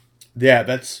though. Yeah,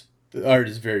 the art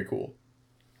is very cool.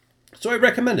 So I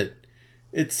recommend it.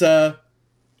 It's a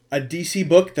DC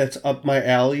book that's up my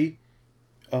alley.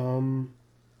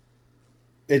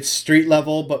 It's street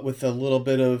level, but with a little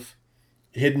bit of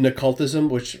hidden occultism,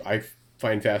 which I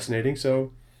find fascinating.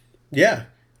 So, yeah.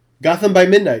 Gotham by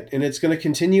Midnight, and it's going to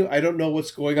continue. I don't know what's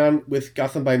going on with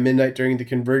Gotham by Midnight during the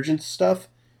Convergence stuff,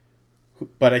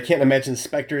 but I can't imagine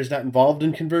Spectre is not involved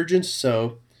in Convergence,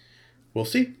 so we'll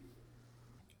see.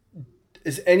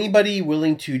 Is anybody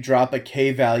willing to drop a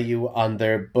K value on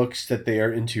their books that they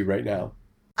are into right now?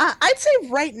 I'd say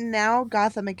right now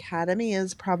Gotham Academy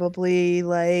is probably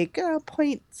like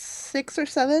 0.6 or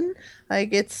 7. Like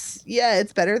it's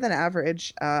better than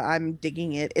average. I'm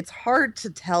digging it. It's hard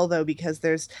to tell though because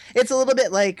it's a little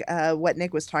bit like what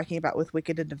Nick was talking about with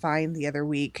Wicked and Divine the other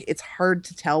week. It's hard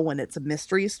to tell when it's a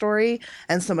mystery story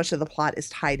and so much of the plot is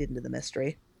tied into the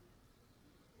mystery.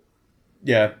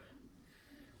 Yeah.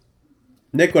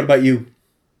 Nick, what about you?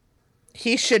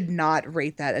 He should not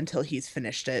rate that until he's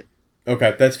finished it.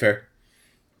 Okay, that's fair.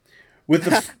 With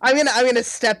the I'm gonna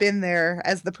step in there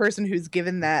as the person who's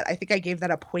given that. I think I gave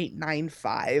that a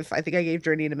 0.95. I think I gave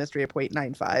Journey into Mystery a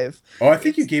 0.95. Oh, I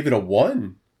think you gave it a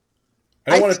 1.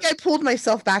 I think I pulled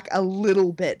myself back a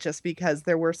little bit just because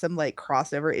there were some like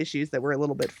crossover issues that were a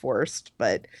little bit forced.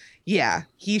 But yeah,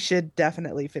 he should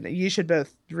definitely finish. You should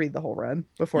both read the whole run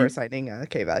before assigning a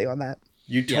K value on that.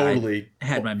 You totally I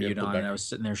had my mute on and I was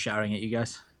sitting there shouting at you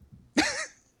guys.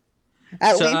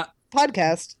 At least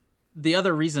podcast. The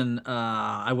other reason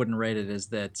I wouldn't rate it is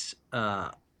that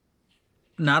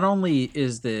not only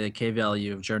is the K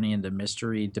value of Journey into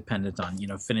Mystery dependent on,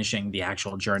 finishing the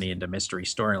actual Journey into Mystery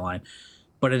storyline,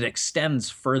 but it extends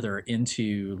further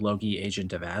into Loki,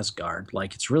 Agent of Asgard.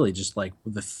 Like it's really just like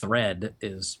the thread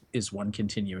is one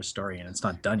continuous story and it's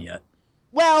not done yet.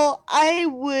 Well, I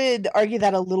would argue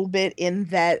that a little bit in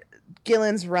that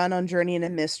Gillen's run on Journey into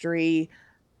Mystery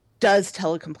does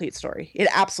tell a complete story. It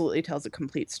absolutely tells a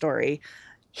complete story.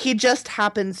 He just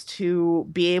happens to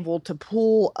be able to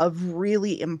pull a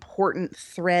really important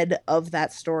thread of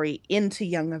that story into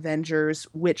Young Avengers,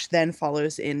 which then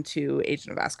follows into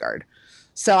Agent of Asgard.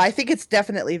 So I think it's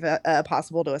definitely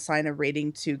possible to assign a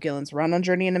rating to Gillen's run on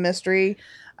Journey into Mystery,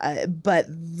 but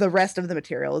the rest of the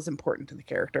material is important to the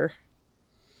character.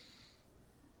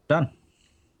 Done.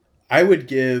 I would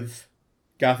give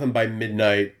Gotham by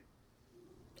Midnight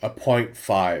a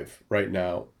 0.5 right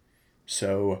now.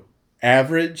 So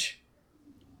average,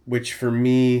 which for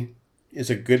me is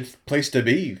a good place to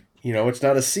be. It's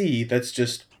not a C. That's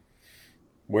just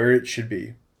where it should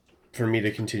be for me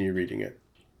to continue reading it.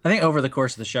 I think over the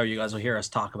course of the show, you guys will hear us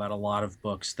talk about a lot of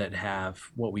books that have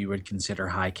what we would consider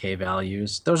high K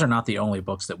values. Those are not the only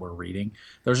books that we're reading.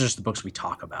 Those are just the books we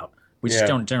talk about. We just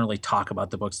don't generally talk about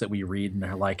the books that we read and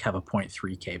they're like have a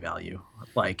 0.3 K value.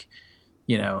 Like,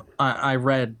 I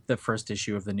read the first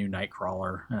issue of the new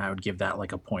Nightcrawler and I would give that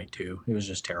like a 0.2. It was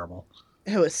just terrible.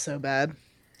 It was so bad.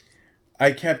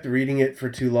 I kept reading it for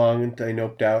too long and I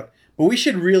noped out. But we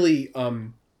should really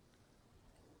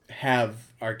have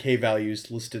our K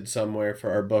values listed somewhere for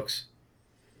our books.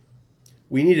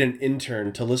 We need an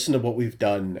intern to listen to what we've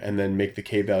done and then make the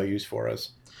K values for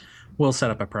us. We'll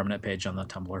set up a permanent page on the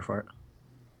Tumblr for it.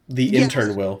 The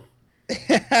intern will.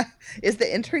 Is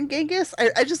the intern Genghis?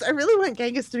 I really want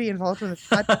Genghis to be involved in this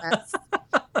podcast.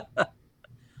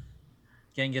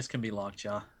 Genghis can be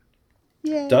Lockjaw.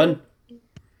 Yeah. Done.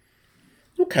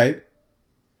 Okay.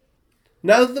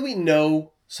 Now that we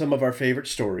know some of our favorite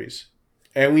stories,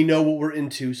 and we know what we're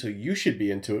into, so you should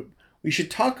be into it, we should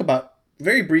talk about,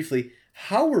 very briefly,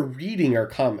 how we're reading our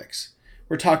comics.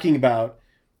 We're talking about,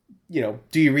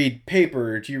 do you read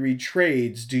paper? Do you read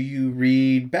trades? Do you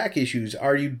read back issues?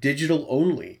 Are you digital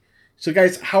only? So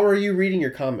guys, how are you reading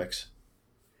your comics?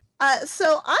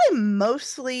 So I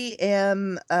mostly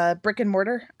am brick and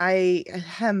mortar. I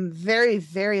am very,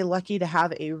 very lucky to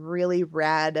have a really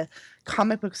rad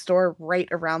comic book store right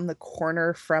around the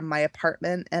corner from my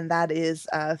apartment, and that is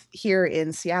here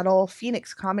in Seattle,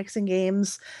 Phoenix Comics and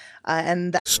Games.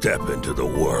 Step into the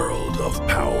world of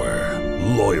power,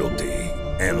 loyalty,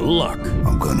 and luck.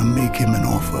 I'm gonna make him an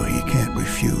offer he can't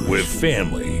refuse. With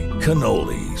family,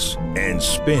 cannolis, and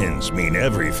spins mean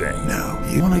everything. Now,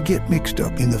 you wanna get mixed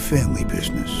up in the family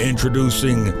business.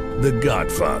 Introducing The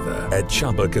Godfather at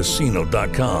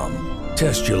ChumbaCasino.com.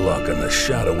 Test your luck in the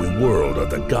shadowy world of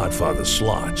The Godfather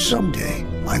slot. Someday,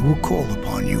 I will call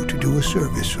upon you to do a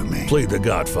service for me. Play The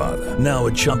Godfather, now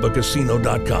at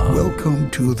ChumbaCasino.com. Welcome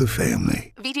to the family.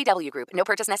 VGW Group. No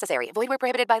purchase necessary. Void where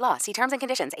prohibited by law. See terms and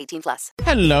conditions. 18+.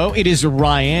 Hello, it is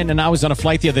Ryan, and I was on a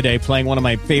flight the other day playing one of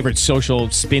my favorite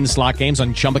social spin slot games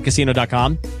on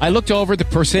ChumbaCasino.com. I looked over at the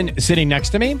person sitting next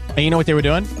to me, and you know what they were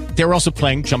doing? They were also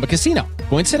playing Chumba Casino.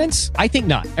 Coincidence? I think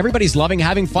not. Everybody's loving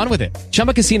having fun with it.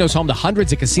 Chumba Casino is home to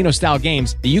hundreds of casino-style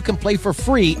games that you can play for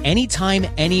free anytime,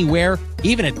 anywhere,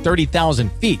 even at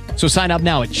 30,000 feet. So sign up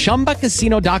now at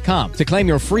ChumbaCasino.com to claim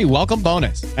your free welcome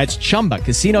bonus. That's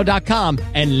ChumbaCasino.com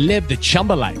and live the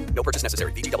Chumba life. No purchase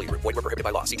necessary. VGW Group. Void where prohibited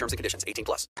by law. See terms and conditions.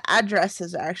 18+. Address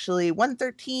is actually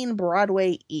 113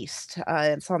 Broadway East.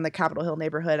 It's on the Capitol Hill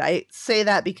neighborhood. I say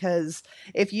that because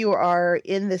if you are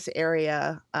in this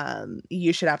area,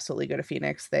 you should absolutely go to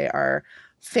Phoenix. They are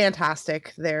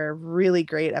fantastic. They're really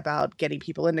great about getting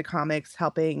people into comics,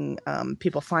 helping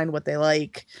people find what they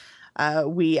like. I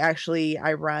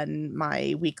run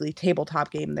my weekly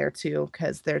tabletop game there too,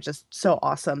 because they're just so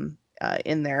awesome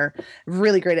in there.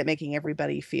 Really great at making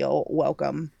everybody feel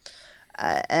welcome.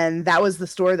 And that was the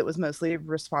store that was mostly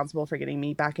responsible for getting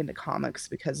me back into comics,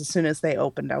 because as soon as they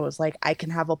opened, I was like, I can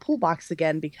have a pull box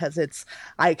again, because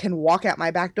I can walk out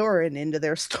my back door and into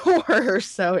their store.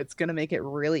 So it's going to make it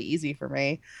really easy for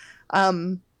me.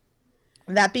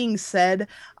 That being said,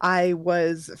 I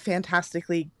was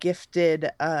fantastically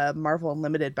gifted Marvel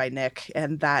Unlimited by Nick,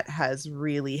 and that has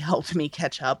really helped me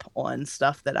catch up on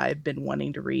stuff that I've been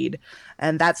wanting to read.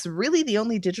 And that's really the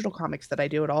only digital comics that I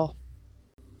do at all.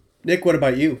 Nick, what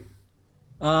about you?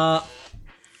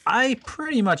 I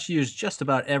pretty much use just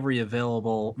about every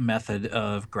available method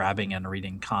of grabbing and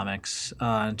reading comics.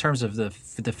 In terms of the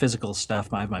physical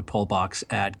stuff, I have my pull box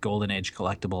at Golden Age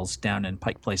Collectibles down in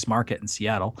Pike Place Market in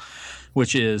Seattle,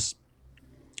 which is,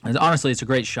 honestly, it's a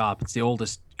great shop. It's the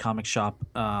oldest comic shop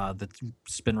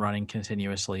that's been running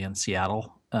continuously in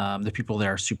Seattle. The people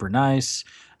there are super nice.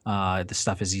 The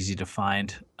stuff is easy to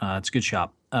find. It's a good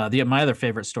shop. My other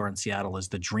favorite store in Seattle is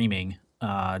The Dreaming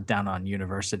down on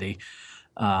University,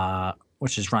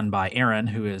 which is run by Aaron,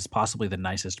 who is possibly the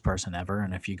nicest person ever.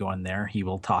 And if you go in there, he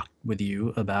will talk with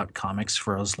you about comics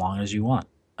for as long as you want.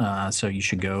 So you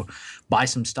should go buy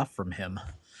some stuff from him.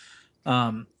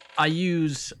 I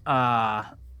use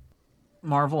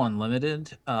Marvel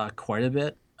Unlimited quite a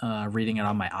bit, reading it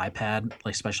on my iPad,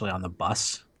 like especially on the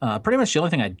bus. Pretty much the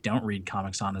only thing I don't read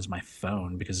comics on is my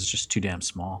phone, because it's just too damn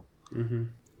small. Mm-hmm.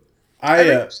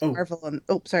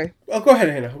 Sorry. Oh, go ahead,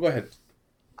 Hannah. Go ahead.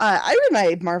 I read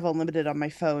my Marvel Unlimited on my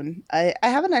phone. I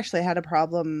haven't actually had a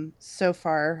problem so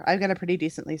far. I've got a pretty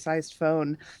decently sized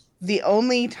phone. The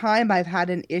only time I've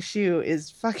had an issue is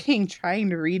fucking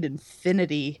trying to read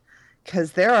Infinity,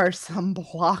 because there are some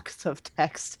blocks of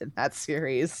text in that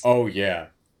series. Oh, yeah.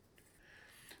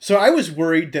 So I was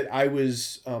worried that I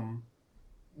was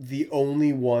the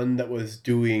only one that was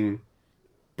doing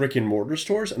brick and mortar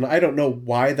stores, and I don't know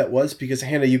why that was, because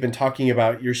Hannah, you've been talking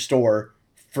about your store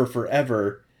for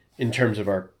forever in terms of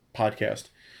our podcast.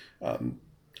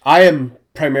 I am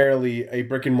primarily a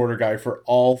brick and mortar guy for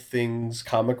all things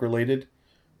comic related.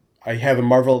 I have a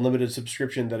Marvel Unlimited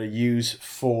subscription that I use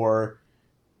for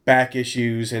back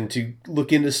issues and to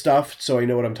look into stuff so I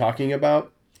know what I'm talking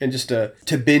about, and just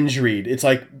to binge read. It's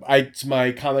like it's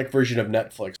my comic version of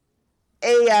Netflix.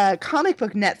 A comic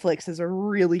book Netflix is a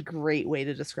really great way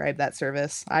to describe that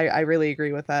service. I really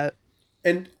agree with that.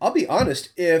 And I'll be honest,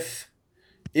 if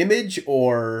Image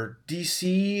or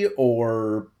DC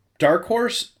or Dark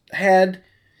Horse had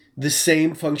the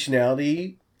same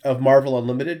functionality of Marvel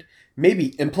Unlimited, maybe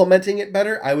implementing it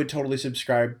better, I would totally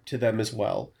subscribe to them as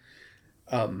well.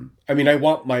 I mean, I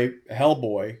want my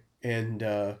Hellboy, and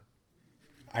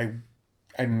I'm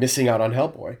missing out on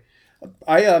Hellboy.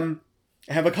 I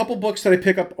have a couple books that I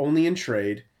pick up only in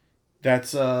trade.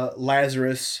 That's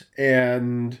Lazarus,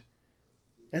 and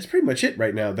that's pretty much it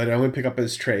right now that I only pick up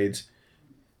as trades.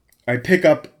 I pick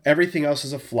up everything else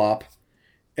as a flop,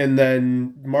 and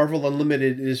then Marvel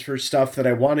Unlimited is for stuff that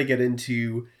I want to get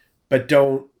into, but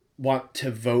don't want to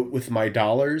vote with my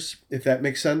dollars, if that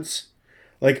makes sense.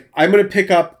 Like, I'm going to pick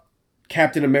up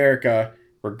Captain America,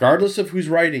 regardless of who's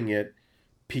writing it,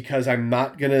 because I'm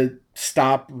not going to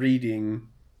stop reading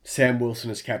Sam Wilson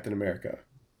as Captain America.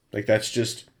 Like, that's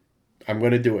just, I'm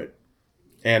going to do it.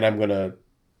 And I'm going to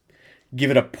give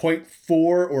it a 0.4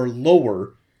 or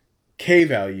lower K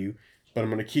value, but I'm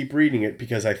going to keep reading it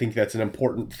because I think that's an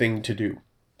important thing to do,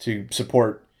 to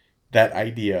support that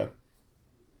idea.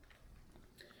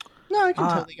 No, I can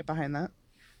totally get behind that.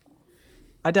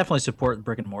 I definitely support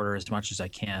brick and mortar as much as I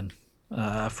can.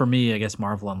 For me, I guess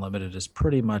Marvel Unlimited is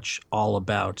pretty much all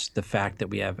about the fact that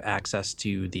we have access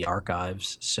to the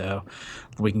archives, so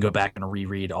we can go back and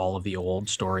reread all of the old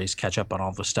stories, catch up on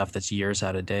all the stuff that's years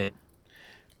out of date.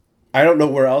 I don't know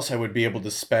where else I would be able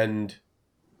to spend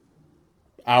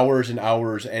hours and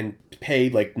hours and pay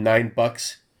like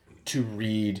 $9 to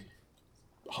read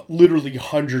literally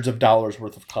hundreds of dollars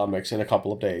worth of comics in a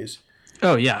couple of days.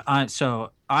 Oh yeah, I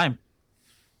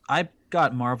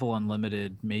got Marvel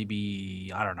Unlimited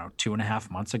maybe, I don't know,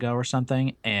 2.5 months ago or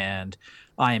something, and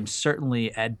I am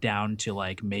certainly down to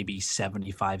like maybe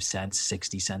 75 cents,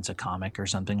 60 cents a comic or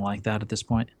something like that at this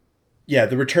point. Yeah,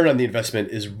 the return on the investment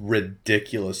is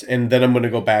ridiculous. And then I'm going to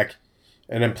go back,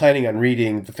 and I'm planning on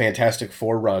reading the Fantastic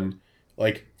Four run,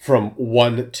 like from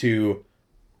 1 to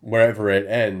wherever it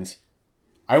ends.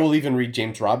 I will even read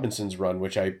James Robinson's run,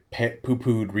 which I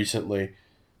poo-pooed recently.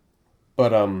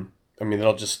 But I mean,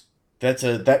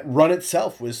 that run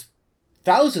itself was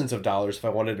thousands of dollars if I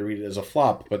wanted to read it as a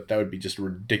flop, but that would be just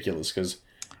ridiculous because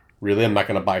really I'm not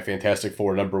going to buy Fantastic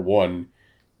Four #1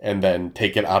 and then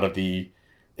take it out of the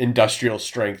industrial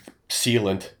strength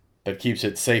sealant that keeps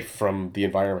it safe from the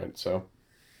environment. So,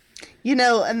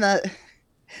 and the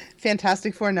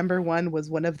Fantastic Four #1 was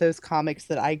one of those comics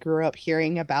that I grew up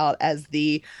hearing about as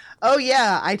oh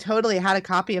yeah, I totally had a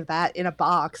copy of that in a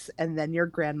box, and then your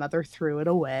grandmother threw it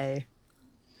away.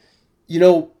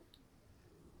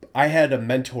 I had a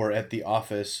mentor at the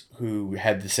office who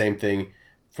had the same thing,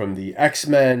 from the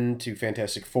X-Men to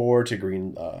Fantastic Four to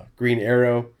Green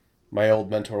Arrow. My old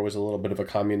mentor was a little bit of a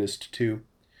communist too.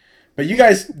 But you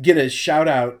guys get a shout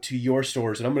out to your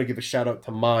stores, and I'm going to give a shout out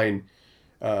to mine.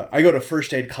 I go to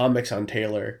First Aid Comics on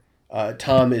Taylor.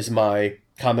 Tom is my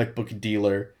comic book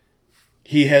dealer.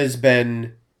 He has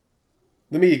been...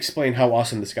 Let me explain how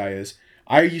awesome this guy is.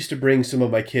 I used to bring some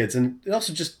of my kids, and it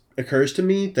also just occurs to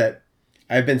me that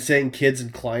I've been saying kids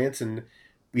and clients, and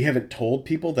we haven't told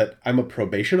people that I'm a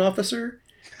probation officer.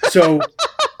 So...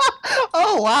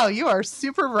 Oh, wow, you are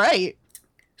super right.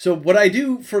 So what I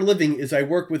do for a living is I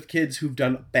work with kids who've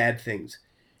done bad things.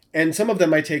 And some of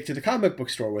them I take to the comic book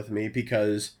store with me,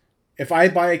 because if I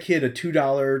buy a kid a $2,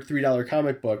 $3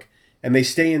 comic book and they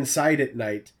stay inside at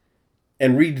night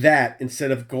and read that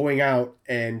instead of going out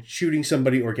and shooting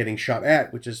somebody or getting shot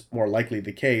at, which is more likely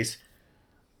the case,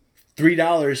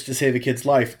 $3 to save a kid's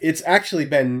life, it's actually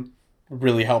been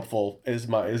really helpful as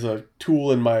a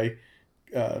tool in my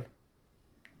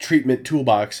treatment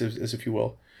toolbox, as if you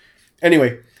will.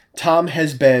 Anyway, Tom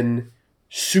has been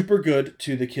super good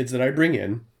to the kids that I bring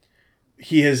in.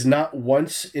 He has not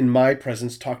once in my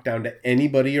presence talked down to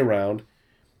anybody around.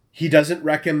 He doesn't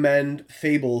recommend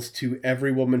fables to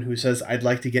every woman who says, I'd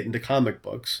like to get into comic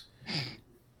books.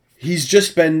 He's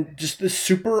just been this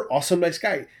super awesome, nice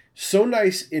guy. So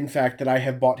nice, in fact, that I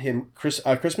have bought him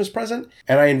a Christmas present,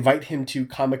 and I invite him to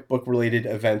comic book related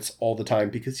events all the time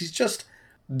because he's just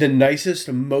the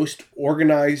nicest, most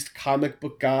organized comic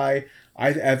book guy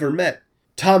I've ever met.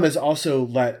 Tom has also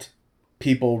let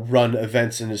people run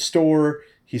events in his store.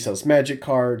 He sells magic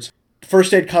cards.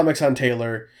 First Aid Comics on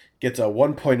Taylor gets a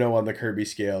 1.0 on the Kirby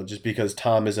scale just because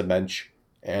Tom is a mensch,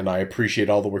 and I appreciate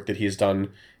all the work that he's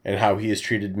done and how he has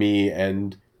treated me,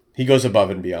 and he goes above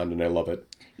and beyond, and I love it.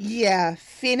 Yeah,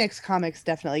 Phoenix Comics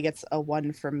definitely gets a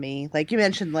 1 from me. Like you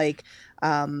mentioned,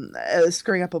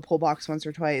 screwing up a pull box once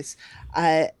or twice.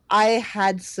 I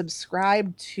had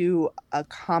subscribed to a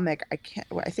comic. I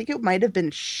think it might have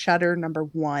been Shudder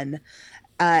 #1,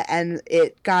 and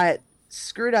it got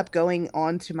screwed up going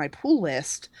onto my pull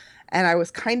list, and I was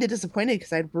kind of disappointed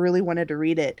because I really wanted to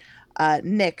read it.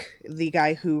 Nick, the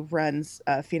guy who runs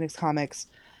Phoenix Comics,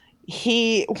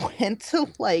 he went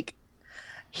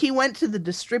to the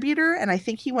distributor, and I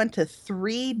think he went to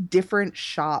 3 different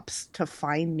shops to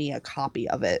find me a copy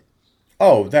of it.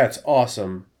 Oh, that's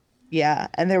awesome. Yeah,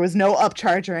 and there was no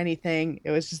upcharge or anything.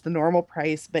 It was just the normal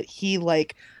price, but he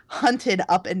hunted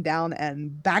up and down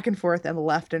and back and forth and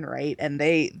left and right, and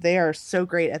they are so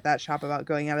great at that shop about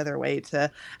going out of their way to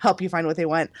help you find what they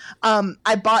want.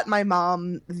 I bought my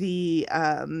mom the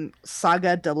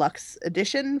Saga Deluxe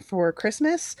edition for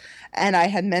Christmas, and I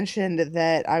had mentioned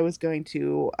that I was going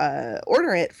to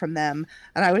order it from them,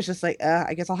 and I was just like,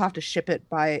 I guess I'll have to ship it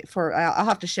I'll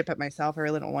have to ship it myself. I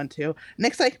really don't want to.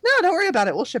 Nick's like, no, don't worry about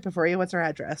it, we'll ship it for you. What's our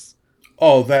address?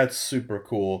 Oh, that's super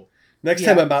cool. Next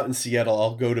time I'm out in Seattle,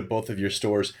 I'll go to both of your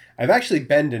stores. I've actually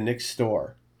been to Nick's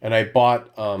store, and I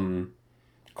bought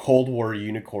Cold War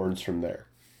unicorns from there.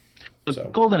 So.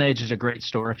 Golden Age is a great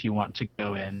store if you want to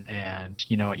go in and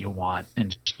you know what you want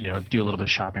and do a little bit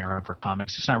of shopping around for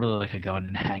comics. It's not really like a go in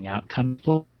and hang out kind of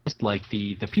place. Like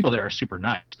the people there are super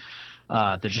nice.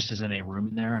 There just isn't any room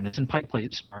in there, and it's in Pike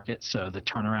Place Market, so the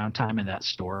turnaround time in that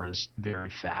store is very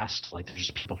fast. Like there's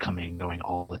just people coming and going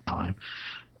all the time.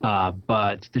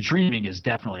 But the Dreaming is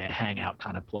definitely a hangout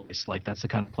kind of place. Like that's the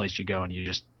kind of place you go and you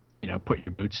just, put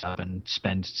your boots up and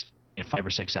spend 5 or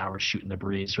 6 hours shooting the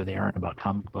breeze with Aaron about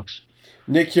comic books.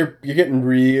 Nick, you're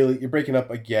you're breaking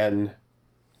up again.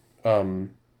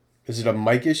 Is it a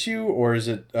mic issue or is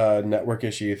it a network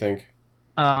issue, you think?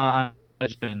 I've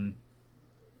been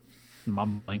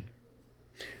mumbling.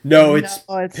 No, it's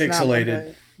No, it's not pixelated.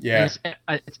 good. Yeah.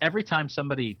 It's every time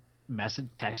somebody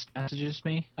text messages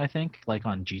me, I think, like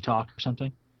on Gtalk or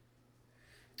something.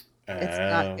 It's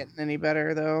not getting any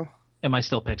better though. Am I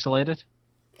still pixelated?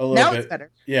 A little Now bit. it's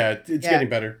better. Yeah, it's getting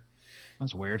better.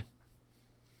 That's weird.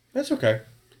 That's okay.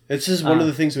 It's just one of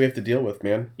the things we have to deal with,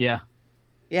 man. Yeah.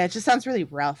 Yeah, it just sounds really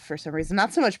rough for some reason.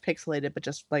 Not so much pixelated, but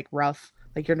just like rough,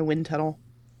 like you're in a wind tunnel.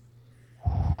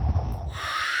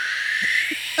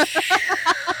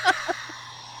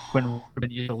 When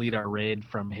Ruben used to lead our raid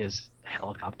from his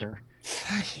helicopter.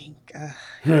 Fucking God.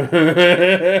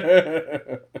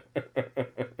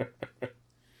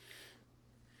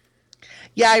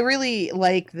 Yeah, I really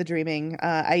like The Dreaming.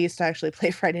 I used to actually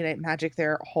play Friday Night Magic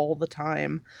there all the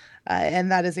time.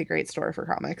 And that is a great store for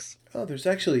comics. Oh, there's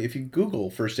actually, if you Google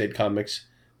First Aid Comics,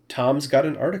 Tom's got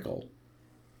an article.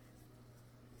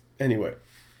 Anyway.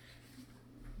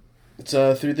 It's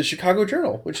through the Chicago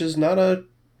Journal, which is not a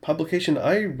publication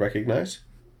I recognize.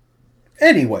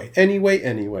 Anyway.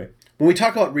 When we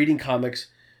talk about reading comics,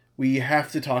 we have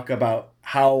to talk about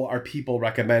how our people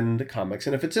recommend comics.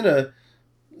 And if it's in a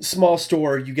small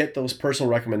store, you get those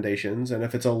personal recommendations. And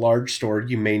if it's a large store,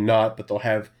 you may not, but they'll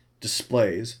have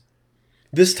displays.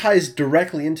 This ties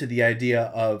directly into the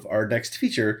idea of our next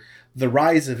feature, The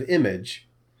Rise of Image.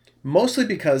 Mostly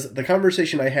because the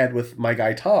conversation I had with my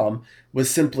guy Tom was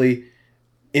simply,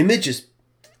 Image is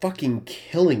fucking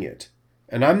killing it.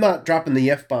 And I'm not dropping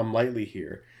the F-bomb lightly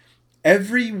here.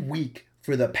 Every week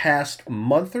for the past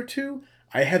month or two,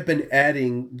 I have been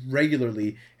adding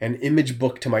regularly an Image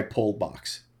book to my pull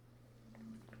box.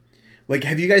 Like,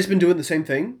 have you guys been doing the same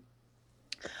thing?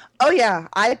 Oh yeah,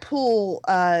 I pull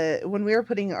when we were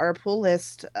putting our pull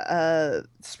list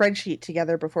spreadsheet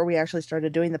together before we actually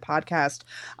started doing the podcast,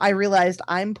 I realized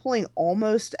I'm pulling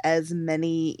almost as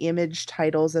many Image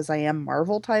titles as I am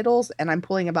Marvel titles, and I'm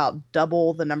pulling about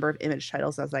double the number of Image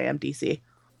titles as I am DC.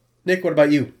 Nick, what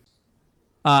about you?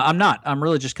 I'm not. I'm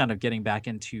really just kind of getting back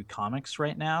into comics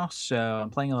right now. So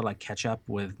I'm playing a little like catch up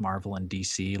with Marvel and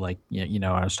DC. Like, you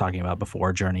know, I was talking about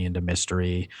before, Journey into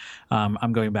Mystery.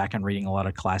 I'm going back and reading a lot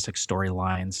of classic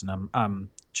storylines, and I'm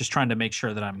just trying to make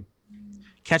sure that I'm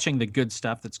catching the good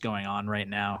stuff that's going on right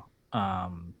now.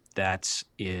 That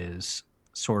is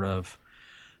sort of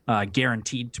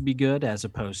guaranteed to be good, as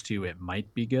opposed to it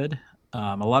might be good.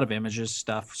 A lot of Images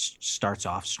stuff starts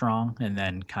off strong and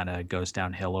then kind of goes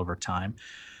downhill over time.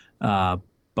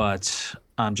 But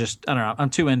I don't know. I'm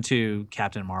too into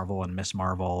Captain Marvel and Miss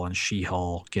Marvel and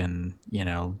She-Hulk and, you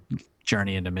know,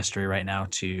 Journey into Mystery right now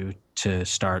to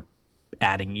start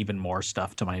adding even more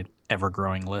stuff to my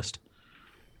ever-growing list.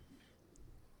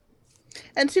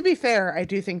 And to be fair, I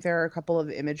do think there are a couple of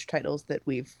Image titles that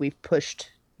we've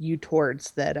pushed you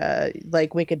towards that,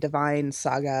 like Wicked Divine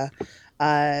Saga.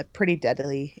 Pretty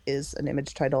Deadly is an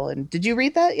Image title. And did you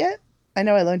read that yet? I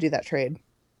know I loaned you that trade.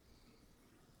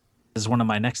 This is one of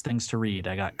my next things to read.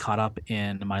 I got caught up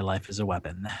in My Life as a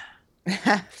Weapon.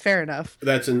 Fair enough.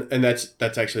 That's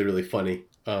actually really funny.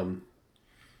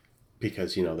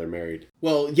 Because, you know, they're married.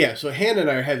 Well, yeah, so Hannah and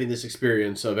I are having this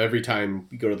experience of every time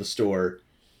we go to the store,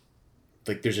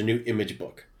 like there's a new Image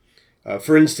book.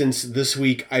 For instance, this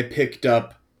week I picked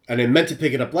up, and I meant to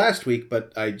pick it up last week,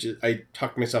 but I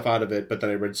talked myself out of it, but then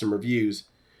I read some reviews.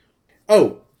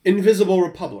 Oh, Invisible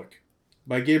Republic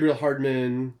by Gabriel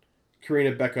Hardman,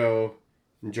 Karina Becco,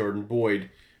 and Jordan Boyd.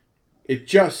 It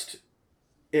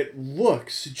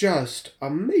looks just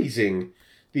amazing.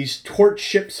 These torch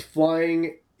ships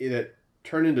flying that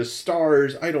turn into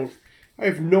stars. I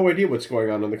have no idea what's going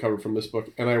on the cover from this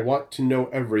book, and I want to know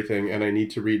everything, and I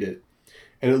need to read it.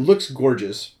 And it looks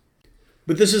gorgeous.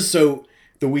 But this is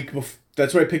the week before.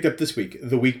 That's what I picked up this week.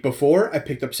 The week before, I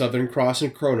picked up Southern Cross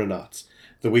and Chrononauts.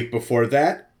 The week before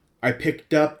that, I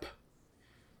picked up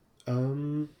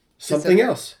something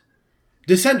else.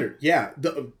 Descender. Yeah.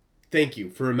 Thank you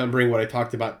for remembering what I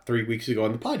talked about 3 weeks ago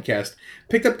on the podcast.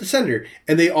 Picked up Descender,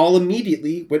 and they all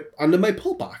immediately went onto my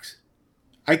pull box.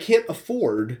 I can't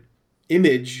afford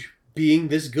Image being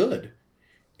this good.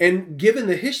 And given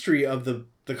the history of the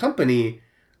company,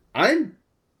 I'm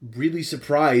really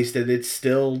surprised that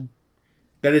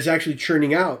it's actually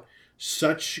churning out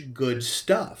such good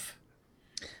stuff.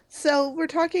 So we're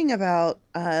talking about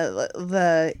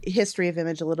the history of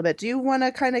Image a little bit. Do you want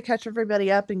to kind of catch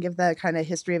everybody up and give that kind of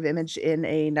history of Image in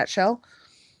a nutshell?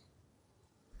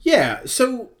 Yeah.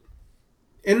 So,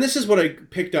 and this is what I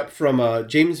picked up from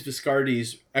James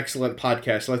Viscardi's excellent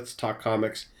podcast, Let's Talk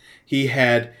Comics. He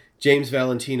had James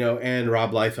Valentino and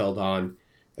Rob Liefeld on,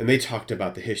 and they talked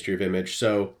about the history of Image.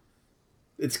 So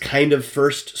it's kind of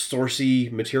first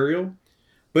sourcey material.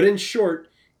 But in short,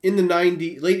 in the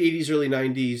late 80s, early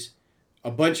 90s,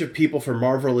 a bunch of people from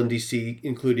Marvel and DC,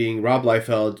 including Rob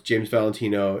Liefeld, James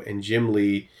Valentino, and Jim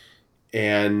Lee,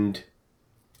 and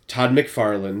Todd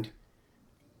McFarlane,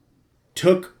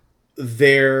 took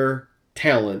their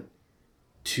talent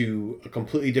to a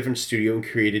completely different studio and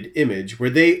created Image, where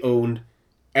they owned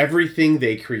everything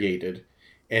they created,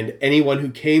 and anyone who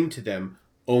came to them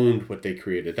owned what they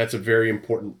created. That's a very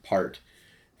important part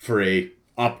for a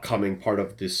upcoming part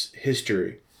of this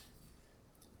history.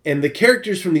 And the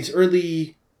characters from these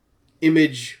early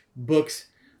Image books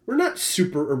were not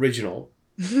super original.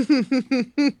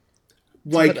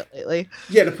 Like, to put it lightly.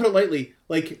 Yeah, to put it lightly,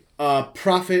 like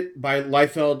Prophet by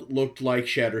Liefeld looked like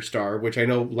Shatterstar, which I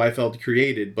know Liefeld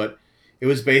created, but it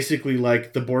was basically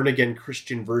like the born-again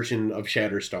Christian version of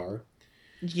Shatterstar.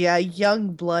 Yeah,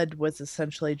 Young Blood was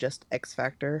essentially just X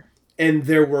Factor. And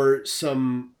there were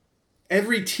some...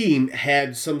 Every team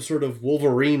had some sort of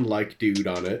Wolverine-like dude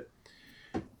on it.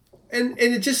 And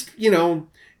it just,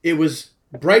 it was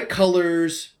bright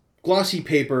colors, glossy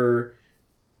paper.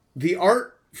 The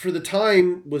art for the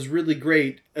time was really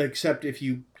great, except if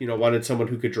you wanted someone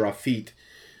who could draw feet.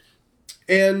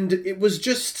 And it was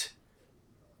just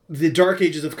the dark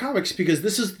ages of comics, because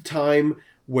this is the time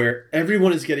where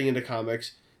everyone is getting into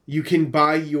comics. You can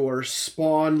buy your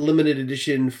Spawn limited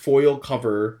edition foil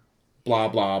cover, blah,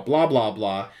 blah, blah, blah,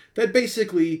 blah, that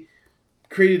basically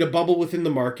created a bubble within the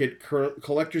market.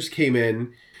 Collectors came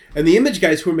in, and the Image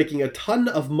guys, who were making a ton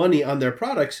of money on their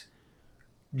products,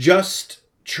 just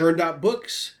churned out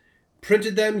books,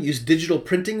 printed them, used digital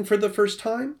printing for the first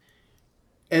time,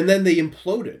 and then they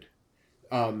imploded.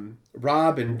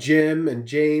 Rob and Jim and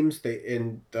James,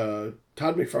 Todd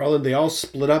McFarlane, they all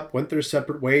split up, went their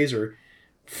separate ways, or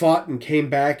fought and came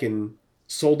back and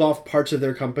sold off parts of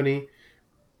their company.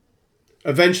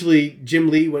 Eventually, Jim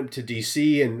Lee went to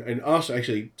DC and also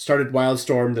actually started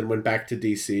Wildstorm, then went back to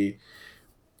DC.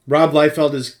 Rob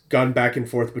Liefeld has gone back and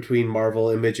forth between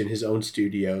Marvel, Image, and his own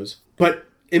studios. But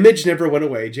Image never went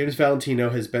away. James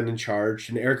Valentino has been in charge,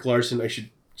 and Eric Larson, I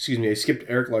skipped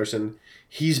Eric Larson.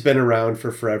 He's been around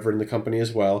for forever in the company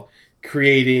as well,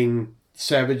 creating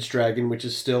Savage Dragon, which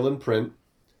is still in print.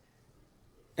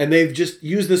 And they've just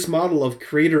used this model of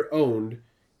creator-owned.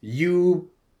 You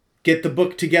get the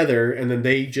book together, and then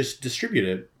they just distribute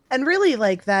it. And really,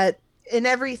 like that, in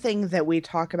everything that we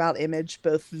talk about Image,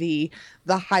 both the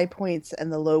high points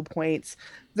and the low points,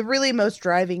 the really most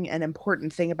driving and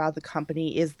important thing about the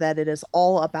company is that it is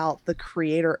all about the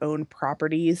creator-owned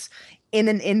properties in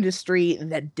an industry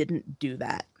that didn't do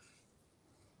that.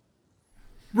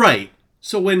 Right.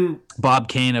 So when Bob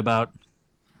Kane about,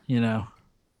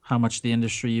 how much the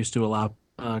industry used to allow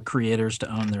creators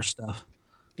to own their stuff.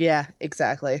 Yeah,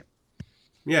 exactly.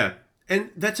 Yeah. And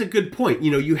that's a good point.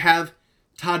 You have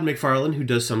Todd McFarlane, who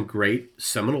does some great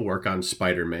seminal work on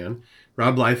Spider-Man.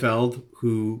 Rob Liefeld,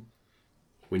 who,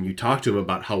 when you talk to him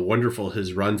about how wonderful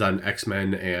his runs on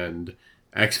X-Men and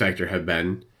X-Factor have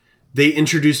been, they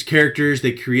introduced characters,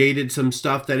 they created some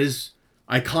stuff that is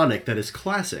iconic, that is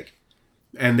classic.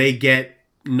 And they get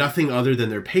nothing other than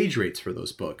their page rates for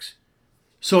those books.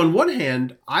 So on one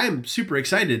hand, I'm super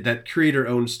excited that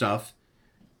creator-owned stuff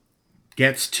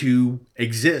gets to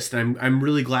exist. I'm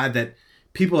really glad that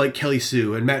people like Kelly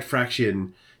Sue and Matt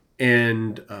Fraction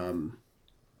and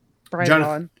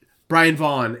Brian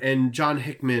Vaughn and John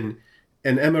Hickman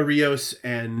and Emma Rios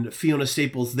and Fiona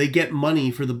Staples, they get money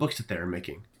for the books that they're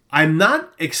making. I'm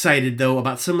not excited, though,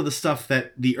 about some of the stuff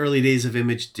that the early days of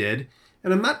Image did,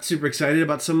 and I'm not super excited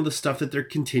about some of the stuff that they're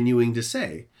continuing to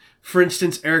say. For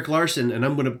instance, Eric Larson, and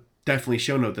I'm going to definitely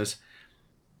show note this,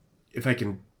 if I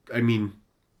can, let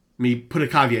me put a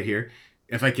caveat here,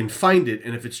 if I can find it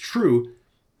and if it's true,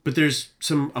 but there's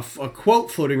a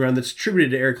quote floating around that's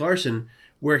attributed to Eric Larson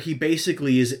where he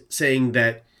basically is saying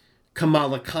that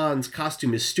Kamala Khan's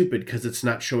costume is stupid because it's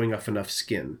not showing off enough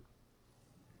skin.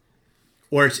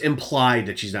 Or it's implied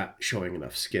that she's not showing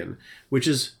enough skin, which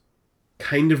is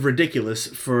kind of ridiculous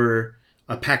for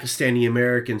a Pakistani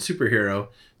American superhero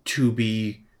to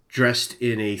be dressed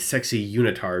in a sexy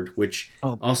unitard, which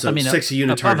sexy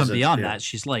unitard above and beyond that,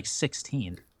 she's like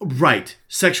 16. Right.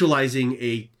 Sexualizing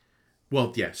a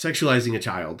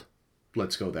child.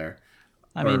 Let's go there.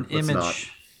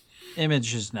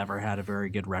 Image has never had a very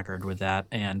good record with that,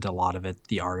 and a lot of it,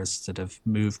 the artists that have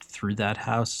moved through that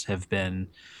house have been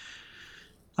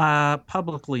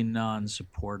publicly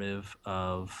non-supportive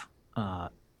of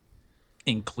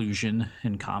inclusion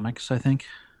in comics, I think.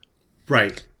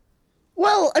 Right.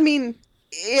 Well, in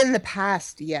the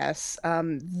past, yes.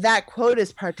 That quote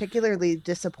is particularly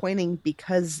disappointing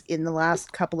because in the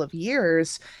last couple of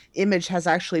years, Image has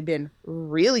actually been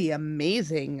really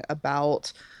amazing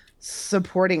about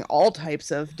supporting all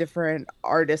types of different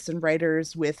artists and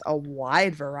writers with a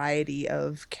wide variety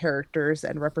of characters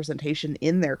and representation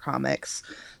in their comics.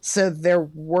 So their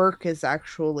work is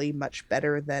actually much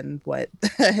better than what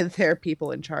their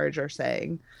people in charge are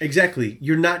saying. Exactly.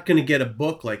 You're not going to get a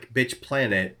book like Bitch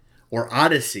Planet or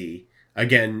Odyssey,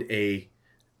 again, a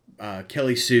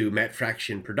Kelly Sue, Matt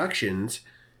Fraction Productions,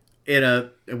 in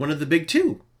one of the big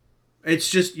two. It's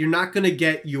just, you're not going to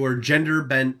get your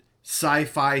gender-bent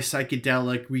sci-fi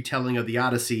psychedelic retelling of the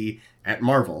Odyssey at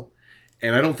Marvel.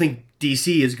 And I don't think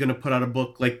DC is going to put out a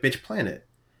book like Bitch Planet,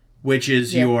 which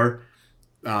is your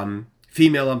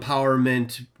female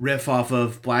empowerment riff off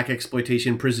of black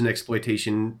exploitation, prison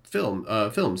exploitation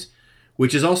films,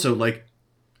 which is also like,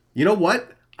 you know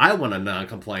what? I want a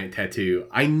non-compliant tattoo.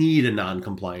 I need a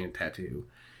non-compliant tattoo.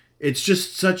 It's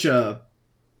just such a...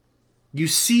 You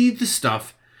see the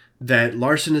stuff that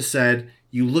Larson has said.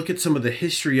 You look at some of the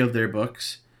history of their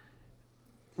books.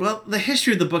 Well, the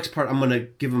history of the books part, I'm going to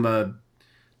give them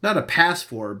not a pass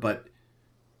for, but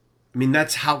I mean,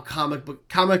 that's how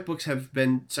comic books have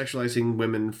been sexualizing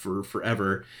women for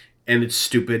forever, and it's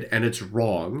stupid and it's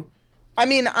wrong. I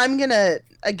mean, I'm going to,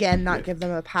 again, not give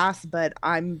them a pass, but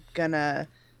I'm going to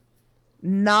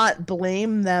not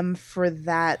blame them for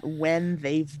that when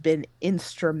they've been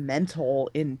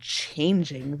instrumental in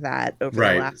changing that over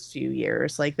the last few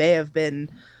years. Like, they have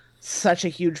been such a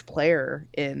huge player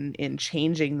in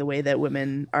changing the way that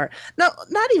women are, not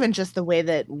even just the way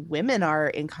that women are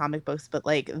in comic books, but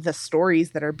like the stories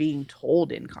that are being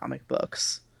told in comic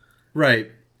books.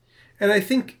 Right. And I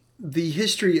think the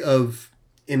history of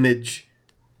Image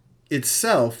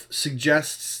itself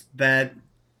suggests that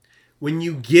when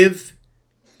you give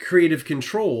creative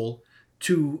control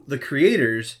to the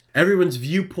creators, everyone's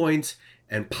viewpoints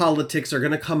and politics are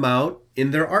going to come out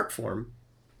in their art form.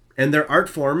 And their art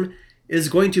form is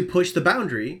going to push the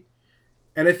boundary.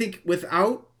 And I think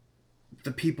without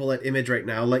the people at Image right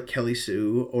now, like Kelly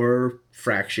Sue or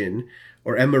Fraction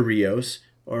or Emma Rios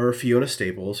or Fiona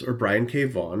Staples or Brian K.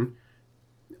 Vaughan,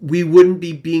 we wouldn't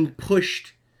be being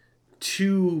pushed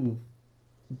to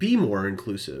be more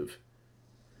inclusive.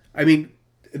 I mean,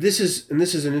 this is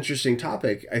an interesting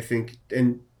topic, I think,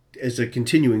 and as a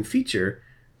continuing feature.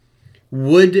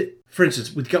 Would, for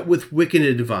instance, with Wicked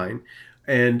and Divine,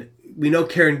 and we know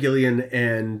Karen Gillian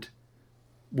and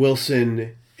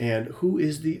Wilson and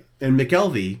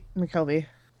McKelvey.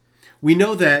 We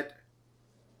know that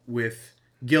with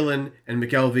Gillen and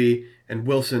McKelvey and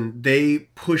Wilson, they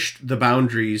pushed the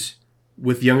boundaries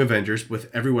with Young Avengers,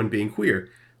 with everyone being queer.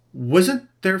 Wasn't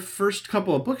their first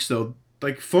couple of books, though,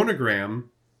 like Phonogram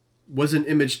was an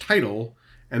Image title,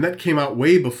 and that came out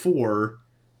way before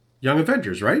Young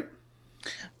Avengers, right?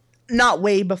 Not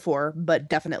way before, but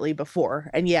definitely before.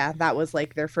 And yeah, that was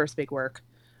like their first big work.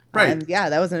 Right. And yeah,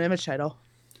 that was an Image title.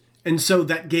 And so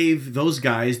that gave those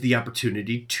guys the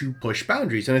opportunity to push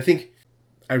boundaries. And I think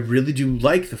I really do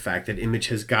like the fact that Image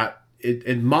has got it,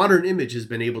 and modern Image has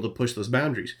been able to push those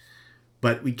boundaries.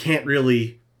 But we can't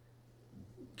really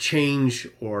change,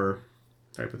 or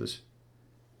how do I put this?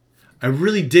 I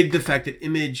really dig the fact that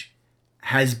Image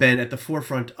has been at the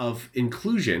forefront of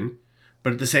inclusion,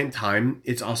 but at the same time,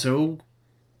 it's also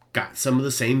got some of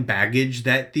the same baggage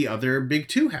that the other big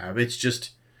two have. It's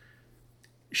just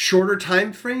shorter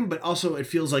time frame, but also it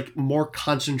feels like more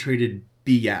concentrated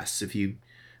BS, if you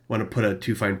want to put a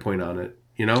too fine point on it,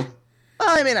 you know?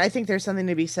 Well, I mean, I think there's something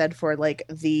to be said for like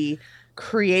the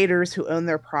creators who own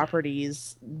their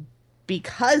properties,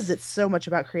 because it's so much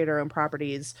about creator-owned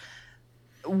properties,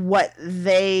 what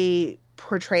they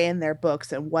portray in their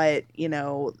books and what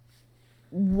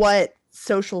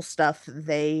social stuff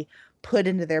they put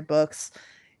into their books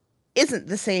isn't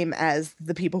the same as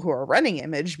the people who are running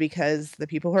Image, because the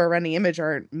people who are running Image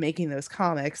aren't making those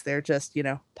comics. They're just,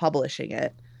 publishing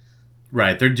it.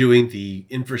 Right. They're doing the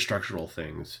infrastructural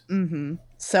things. Mm-hmm.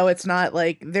 So it's not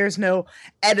like there's no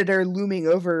editor looming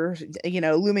over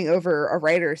a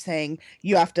writer saying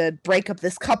you have to break up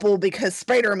this couple because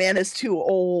Spider-Man is too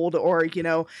old, or,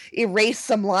 erase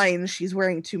some lines. She's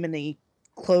wearing too many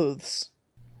clothes.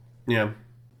 Yeah.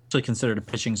 Actually considered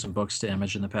pitching some books to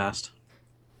Image in the past.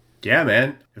 Yeah,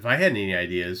 man. If I had any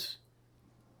ideas,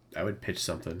 I would pitch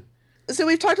something. So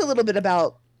we've talked a little bit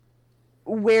about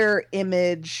where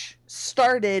Image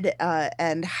started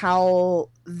and how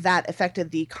that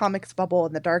affected the comics bubble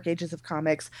and the dark ages of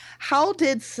comics. How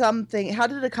did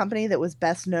a company that was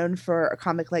best known for a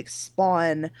comic like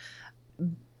Spawn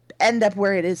end up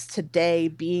where it is today,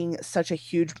 being such a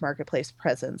huge marketplace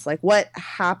presence? Like, what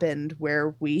happened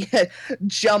where we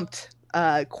jumped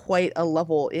quite a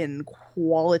level in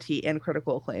quality and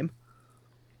critical acclaim?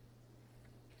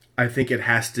 I think it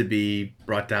has to be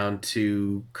brought down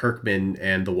to Kirkman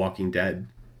and The Walking Dead.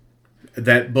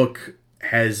 That book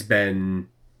has been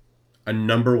a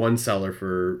number one seller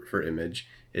for Image.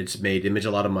 It's made Image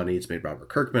a lot of money. It's made Robert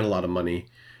Kirkman a lot of money.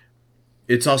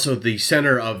 It's also the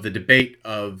center of the debate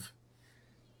of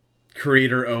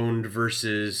creator-owned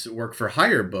versus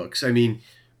work-for-hire books. I mean,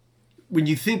 when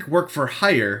you think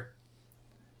work-for-hire,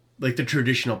 like the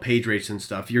traditional page rates and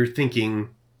stuff, you're thinking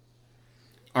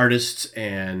artists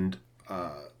and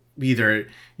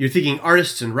you're thinking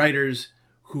artists and writers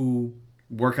who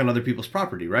work on other people's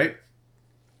property, right?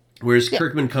 Whereas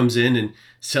Kirkman comes in and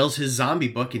sells his zombie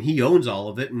book and he owns all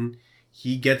of it and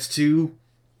he gets to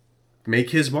make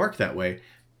his mark that way.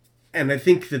 And I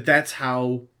think that that's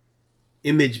how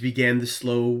Image began the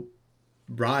slow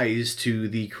rise to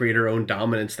the creator-owned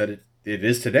dominance that it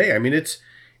is today. I mean,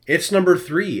 it's number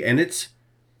 3, and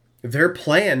their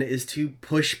plan is to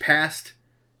push past,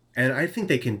 and I think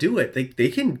they can do it. They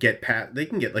can get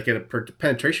like a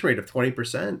penetration rate of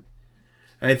 20%. And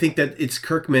I think that it's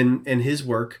Kirkman and his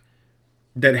work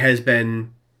that has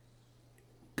been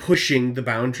pushing the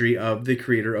boundary of the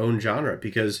creator-owned genre,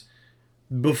 because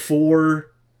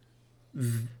before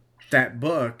that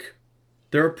book,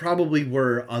 there probably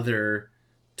were other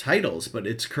titles, but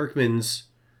it's Kirkman's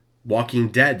Walking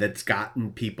Dead that's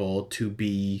gotten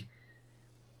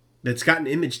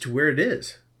Image to where it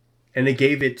is. And it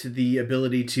gave it the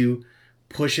ability to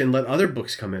push and let other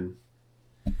books come in.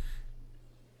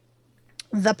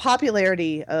 The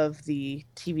popularity of the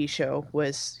TV show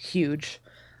was huge.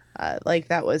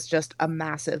 That was just a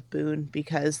massive boon,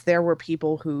 because there were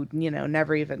people who,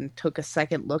 never even took a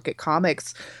second look at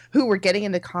comics, who were getting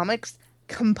into comics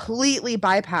completely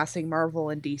bypassing Marvel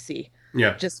and DC.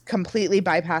 Yeah. Just completely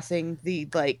bypassing the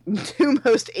 2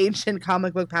 most ancient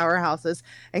comic book powerhouses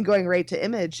and going right to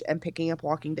Image and picking up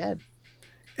Walking Dead.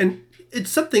 And it's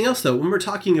something else though, when we're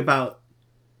talking about,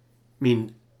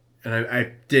 and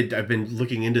I've been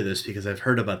looking into this because I've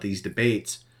heard about these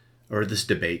debates, or this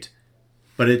debate,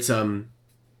 but it's, when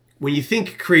you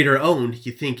think creator owned,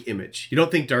 you think Image. You don't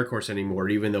think Dark Horse anymore,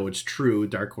 even though it's true,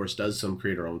 Dark Horse does some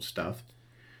creator owned stuff.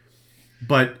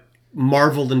 But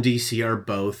Marvel and DC are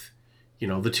both,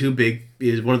 the two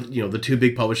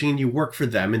big publishing, and you work for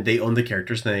them and they own the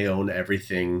characters and they own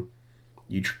everything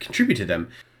you contribute to them.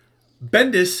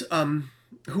 Bendis,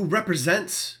 who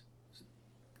represents,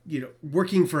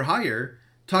 working for hire,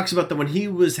 talks about that when he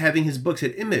was having his books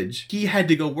at Image, he had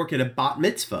to go work at a bat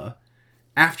mitzvah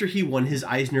after he won his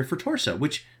Eisner for Torso,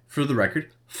 which, for the record,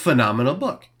 phenomenal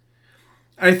book.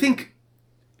 I think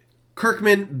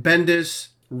Kirkman, Bendis,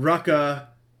 Rucka,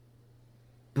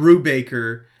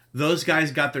 Brubaker, those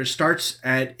guys got their starts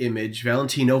at Image.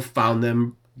 Valentino found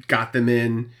them, got them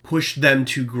in, pushed them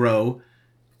to grow.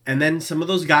 And then some of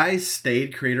those guys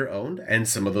stayed creator-owned, and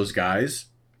some of those guys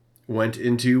went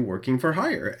into working for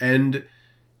hire. And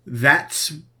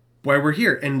that's why we're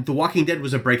here. And The Walking Dead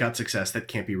was a breakout success that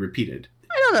can't be repeated.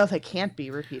 I don't know if it can't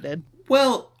be repeated.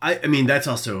 Well, I mean, that's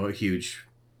also a huge...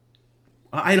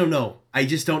 I don't know. I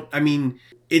just don't...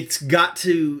 it's got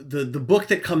to... The book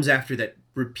that comes after that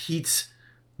repeats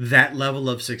that level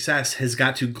of success has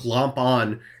got to glomp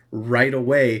on right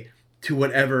away to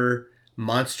whatever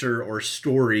monster or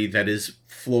story that is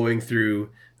flowing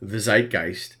through the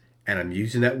zeitgeist. And I'm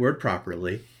using that word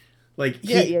properly.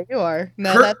 Yeah, you are.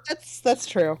 No, that's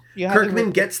true.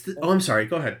 Kirkman gets the... Oh, I'm sorry.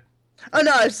 Go ahead. Oh,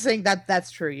 no, I was just saying that's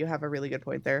true. You have a really good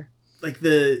point there.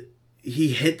 He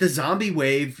hit the zombie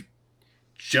wave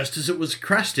just as it was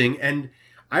cresting. And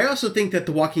I also think that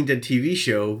the Walking Dead TV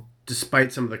show,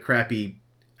 despite some of the crappy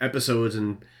episodes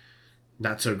and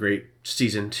not so great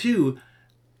season 2,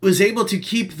 was able to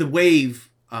keep the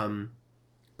wave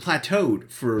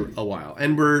plateaued for a while.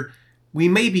 And we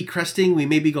may be cresting, we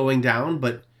may be going down,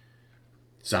 but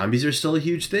zombies are still a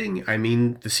huge thing.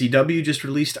 The CW just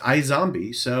released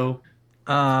iZombie, so...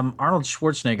 Arnold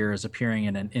Schwarzenegger is appearing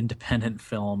in an independent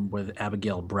film with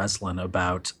Abigail Breslin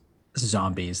about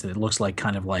zombies. That it looks like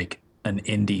kind of like an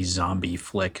indie zombie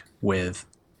flick with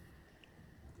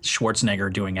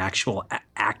Schwarzenegger doing actual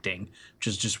acting, which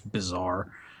is just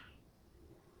bizarre.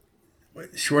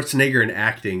 Schwarzenegger and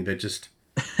acting, that just...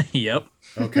 Yep.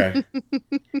 Okay.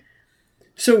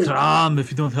 So... Tom,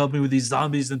 if you don't help me with these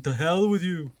zombies, then to hell with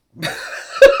you.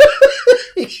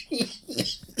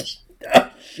 Oh,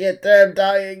 shit, I'm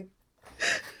dying.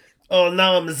 Oh,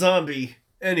 now I'm a zombie.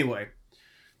 Anyway.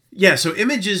 Yeah, so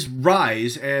Image's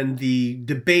rise and the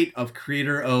debate of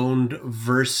creator-owned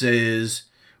versus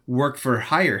work for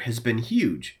hire has been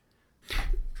huge.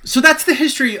 So that's the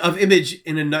history of Image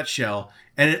in a nutshell,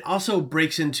 and it also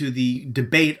breaks into the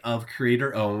debate of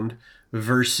creator-owned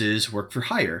versus work for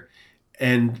hire.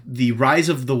 And the rise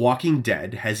of The Walking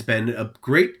Dead has been a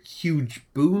great, huge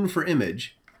boon for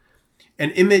Image.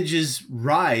 And Image's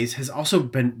rise has also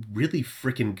been really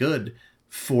freaking good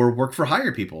for work for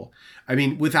hire people. I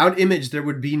mean, without Image, there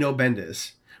would be no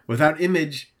Bendis. Without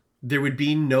Image, there would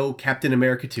be no Captain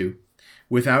America 2.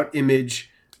 Without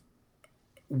Image,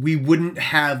 we wouldn't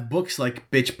have books like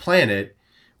Bitch Planet,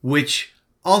 which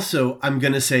also, I'm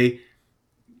going to say,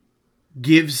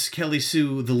 gives Kelly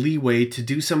Sue the leeway to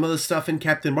do some of the stuff in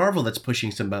Captain Marvel that's pushing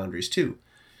some boundaries too.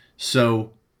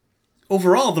 So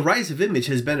overall, the rise of Image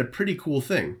has been a pretty cool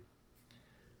thing.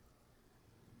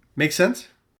 Make sense?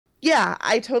 Yeah,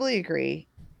 I totally agree.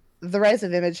 The rise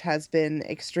of Image has been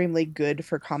extremely good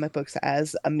for comic books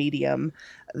as a medium.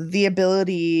 The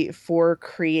ability for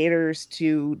creators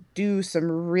to do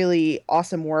some really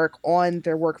awesome work on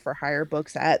their work for hire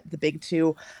books at the big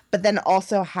two, but then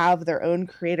also have their own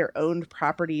creator-owned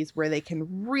properties where they can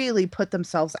really put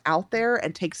themselves out there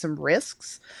and take some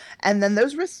risks. And then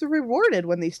those risks are rewarded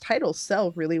when these titles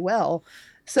sell really well.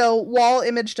 So while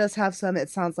Image does have some, it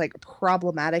sounds like,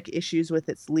 problematic issues with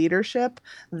its leadership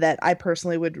that I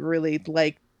personally would really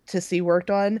like to see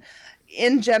worked on,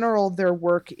 in general, their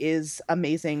work is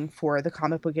amazing for the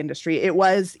comic book industry. It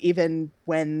was even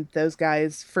when those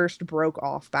guys first broke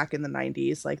off back in the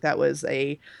 90s. Like, that was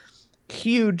a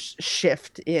huge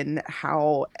shift in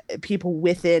how people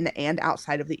within and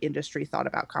outside of the industry thought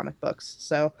about comic books.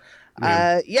 So,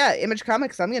 Image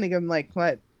Comics, I'm going to give them, like,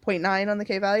 what, 0.9 on the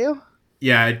K value?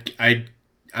 Yeah,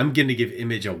 I'm going to give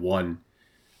Image a 1.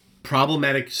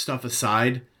 Problematic stuff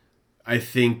aside, I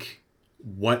think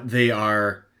what they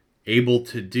are able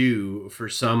to do for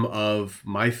some of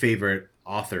my favorite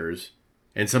authors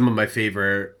and some of my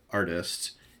favorite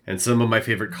artists and some of my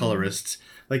favorite colorists.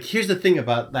 Like, here's the thing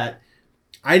about that.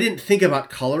 I didn't think about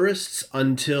colorists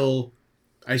until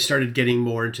I started getting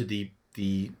more into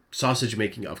the sausage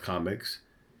making of comics.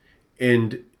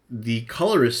 And the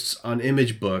colorists on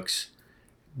Image books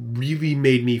really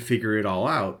made me figure it all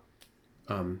out.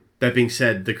 That being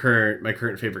said, my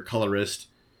current favorite colorist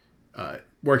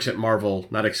works at Marvel,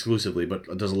 not exclusively,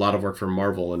 but does a lot of work for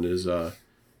Marvel, and is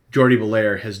Jordi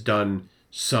Belair has done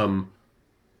some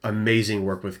amazing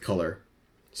work with color.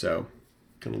 So,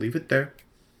 gonna leave it there.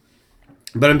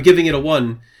 But I'm giving it a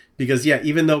 1 because, yeah,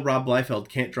 even though Rob Liefeld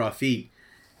can't draw feet,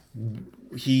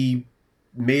 he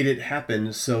made it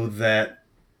happen so that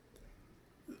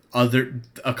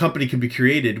a company could be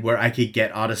created where I could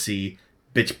get Odyssey,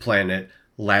 Bitch Planet,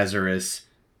 Lazarus,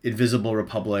 Invisible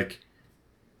Republic,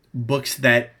 books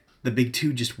that the big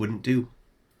two just wouldn't do.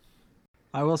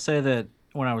 I will say that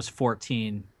when I was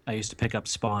 14, I used to pick up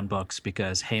Spawn books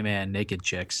because, hey man, naked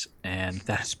chicks, and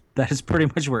that is pretty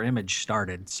much where Image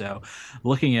started. So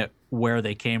looking at where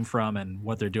they came from and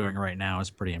what they're doing right now is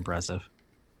pretty impressive.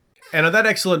 And on that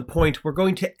excellent point, we're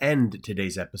going to end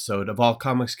today's episode of All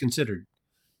Comics Considered.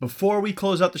 Before we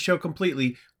close out the show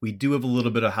completely, we do have a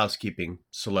little bit of housekeeping,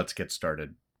 so let's get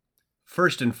started.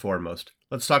 First and foremost,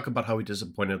 let's talk about how we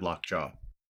disappointed Lockjaw.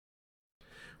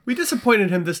 We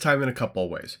disappointed him this time in a couple of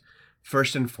ways.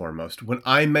 First and foremost, when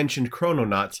I mentioned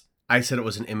Chrononauts, I said it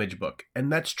was an Image book,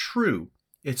 and that's true.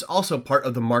 It's also part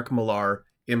of the Mark Millar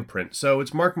imprint, so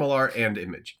it's Mark Millar and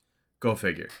Image. Go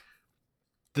figure.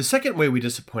 The second way we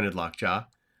disappointed Lockjaw,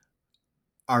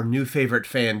 our new favorite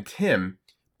fan, Tim,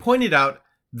 pointed out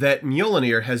that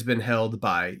Mjolnir has been held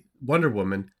by Wonder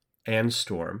Woman and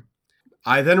Storm.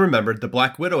 I then remembered the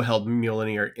Black Widow held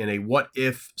Mjolnir in a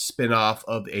what-if spin-off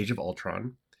of Age of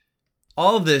Ultron.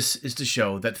 All of this is to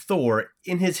show that Thor,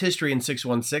 in his history in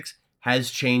 616,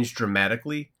 has changed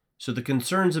dramatically, so the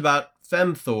concerns about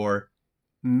Femme Thor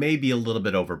may be a little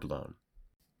bit overblown.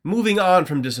 Moving on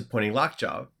from disappointing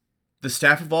Lockjaw, the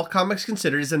staff of All Comics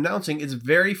Considered is announcing its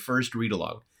very first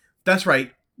read-along. That's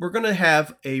right, we're going to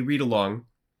have a read-along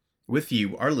with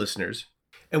you, our listeners,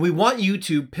 and we want you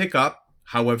to pick up,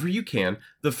 however you can,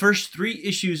 the first 3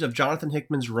 issues of Jonathan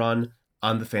Hickman's run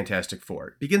on the Fantastic Four.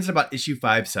 It begins at about issue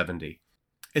 570.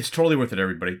 It's totally worth it,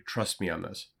 everybody. Trust me on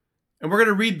this. And we're going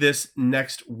to read this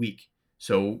next week.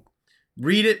 So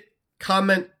read it,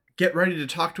 comment, get ready to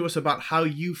talk to us about how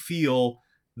you feel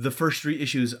the first 3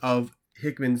 issues of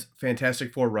Hickman's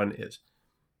Fantastic Four run is.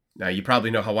 Now, you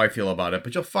probably know how I feel about it,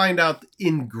 but you'll find out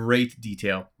in great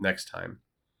detail next time.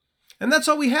 And that's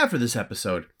all we have for this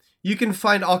episode. You can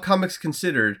find All Comics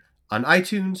Considered on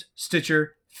iTunes,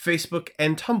 Stitcher, Facebook,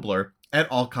 and Tumblr at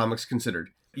All Comics Considered.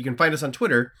 You can find us on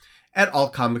Twitter at All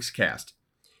Comics Cast.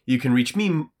 You can reach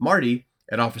me, Marty,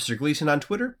 at Officer Gleason on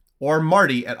Twitter, or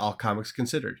Marty at All Comics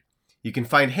Considered. You can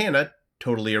find Hannah,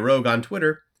 Totally a Rogue, on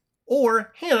Twitter,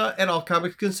 or Hannah at All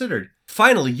Comics Considered.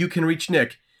 Finally, you can reach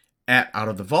Nick at Out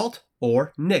of the Vault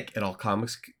or Nick at All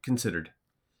Comics Considered.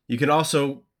 You can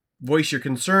also voice your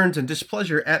concerns and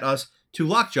displeasure at us to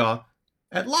Lockjaw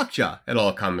at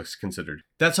All Comics Considered.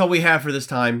 That's all we have for this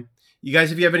time. You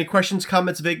guys, if you have any questions,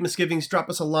 comments, vague misgivings, drop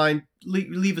us a line,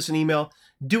 leave us an email.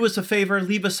 Do us a favor,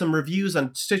 leave us some reviews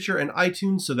on Stitcher and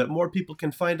iTunes so that more people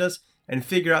can find us and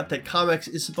figure out that comics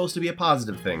is supposed to be a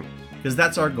positive thing, because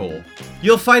that's our goal.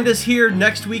 You'll find us here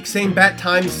next week, same bat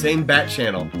time, same bat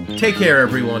channel. Take care,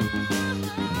 everyone.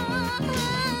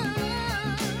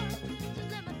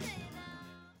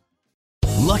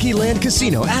 Lucky Land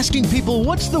Casino, asking people,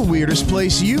 what's the weirdest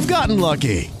place you've gotten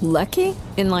lucky? Lucky?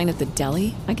 In line at the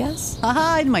deli, I guess?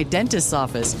 Aha, in my dentist's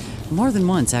office. More than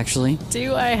once, actually.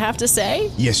 Do I have to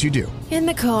say? Yes, you do. In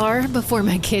the car before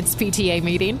my kids' PTA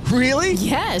meeting. Really?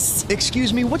 Yes.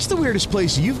 Excuse me, what's the weirdest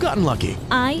place you've gotten lucky?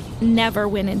 I never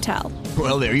win and tell.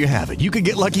 Well, there you have it. You can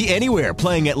get lucky anywhere,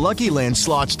 playing at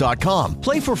LuckyLandSlots.com.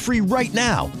 Play for free right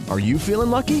now. Are you feeling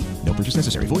lucky? No purchase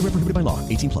necessary. Void where prohibited by law.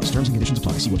 18+. Terms and conditions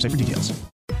apply. See website for details.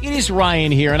 It is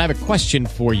Ryan here, and I have a question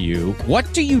for you.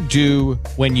 What do you do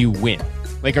when you win?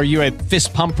 Like, are you a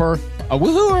fist pumper, a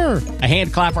woohooer, a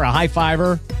hand clapper, a high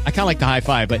fiver? I kind of like the high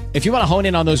five, but if you want to hone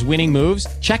in on those winning moves,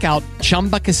 check out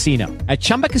Chumba Casino. At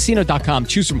ChumbaCasino.com,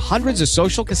 choose from hundreds of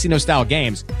social casino-style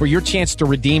games for your chance to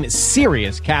redeem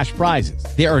serious cash prizes.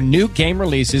 There are new game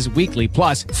releases weekly,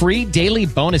 plus free daily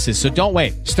bonuses, so don't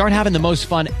wait. Start having the most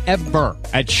fun ever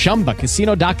at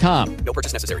ChumbaCasino.com. No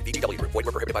purchase necessary. VGW. Void where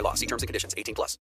prohibited by law. See terms and conditions. 18+.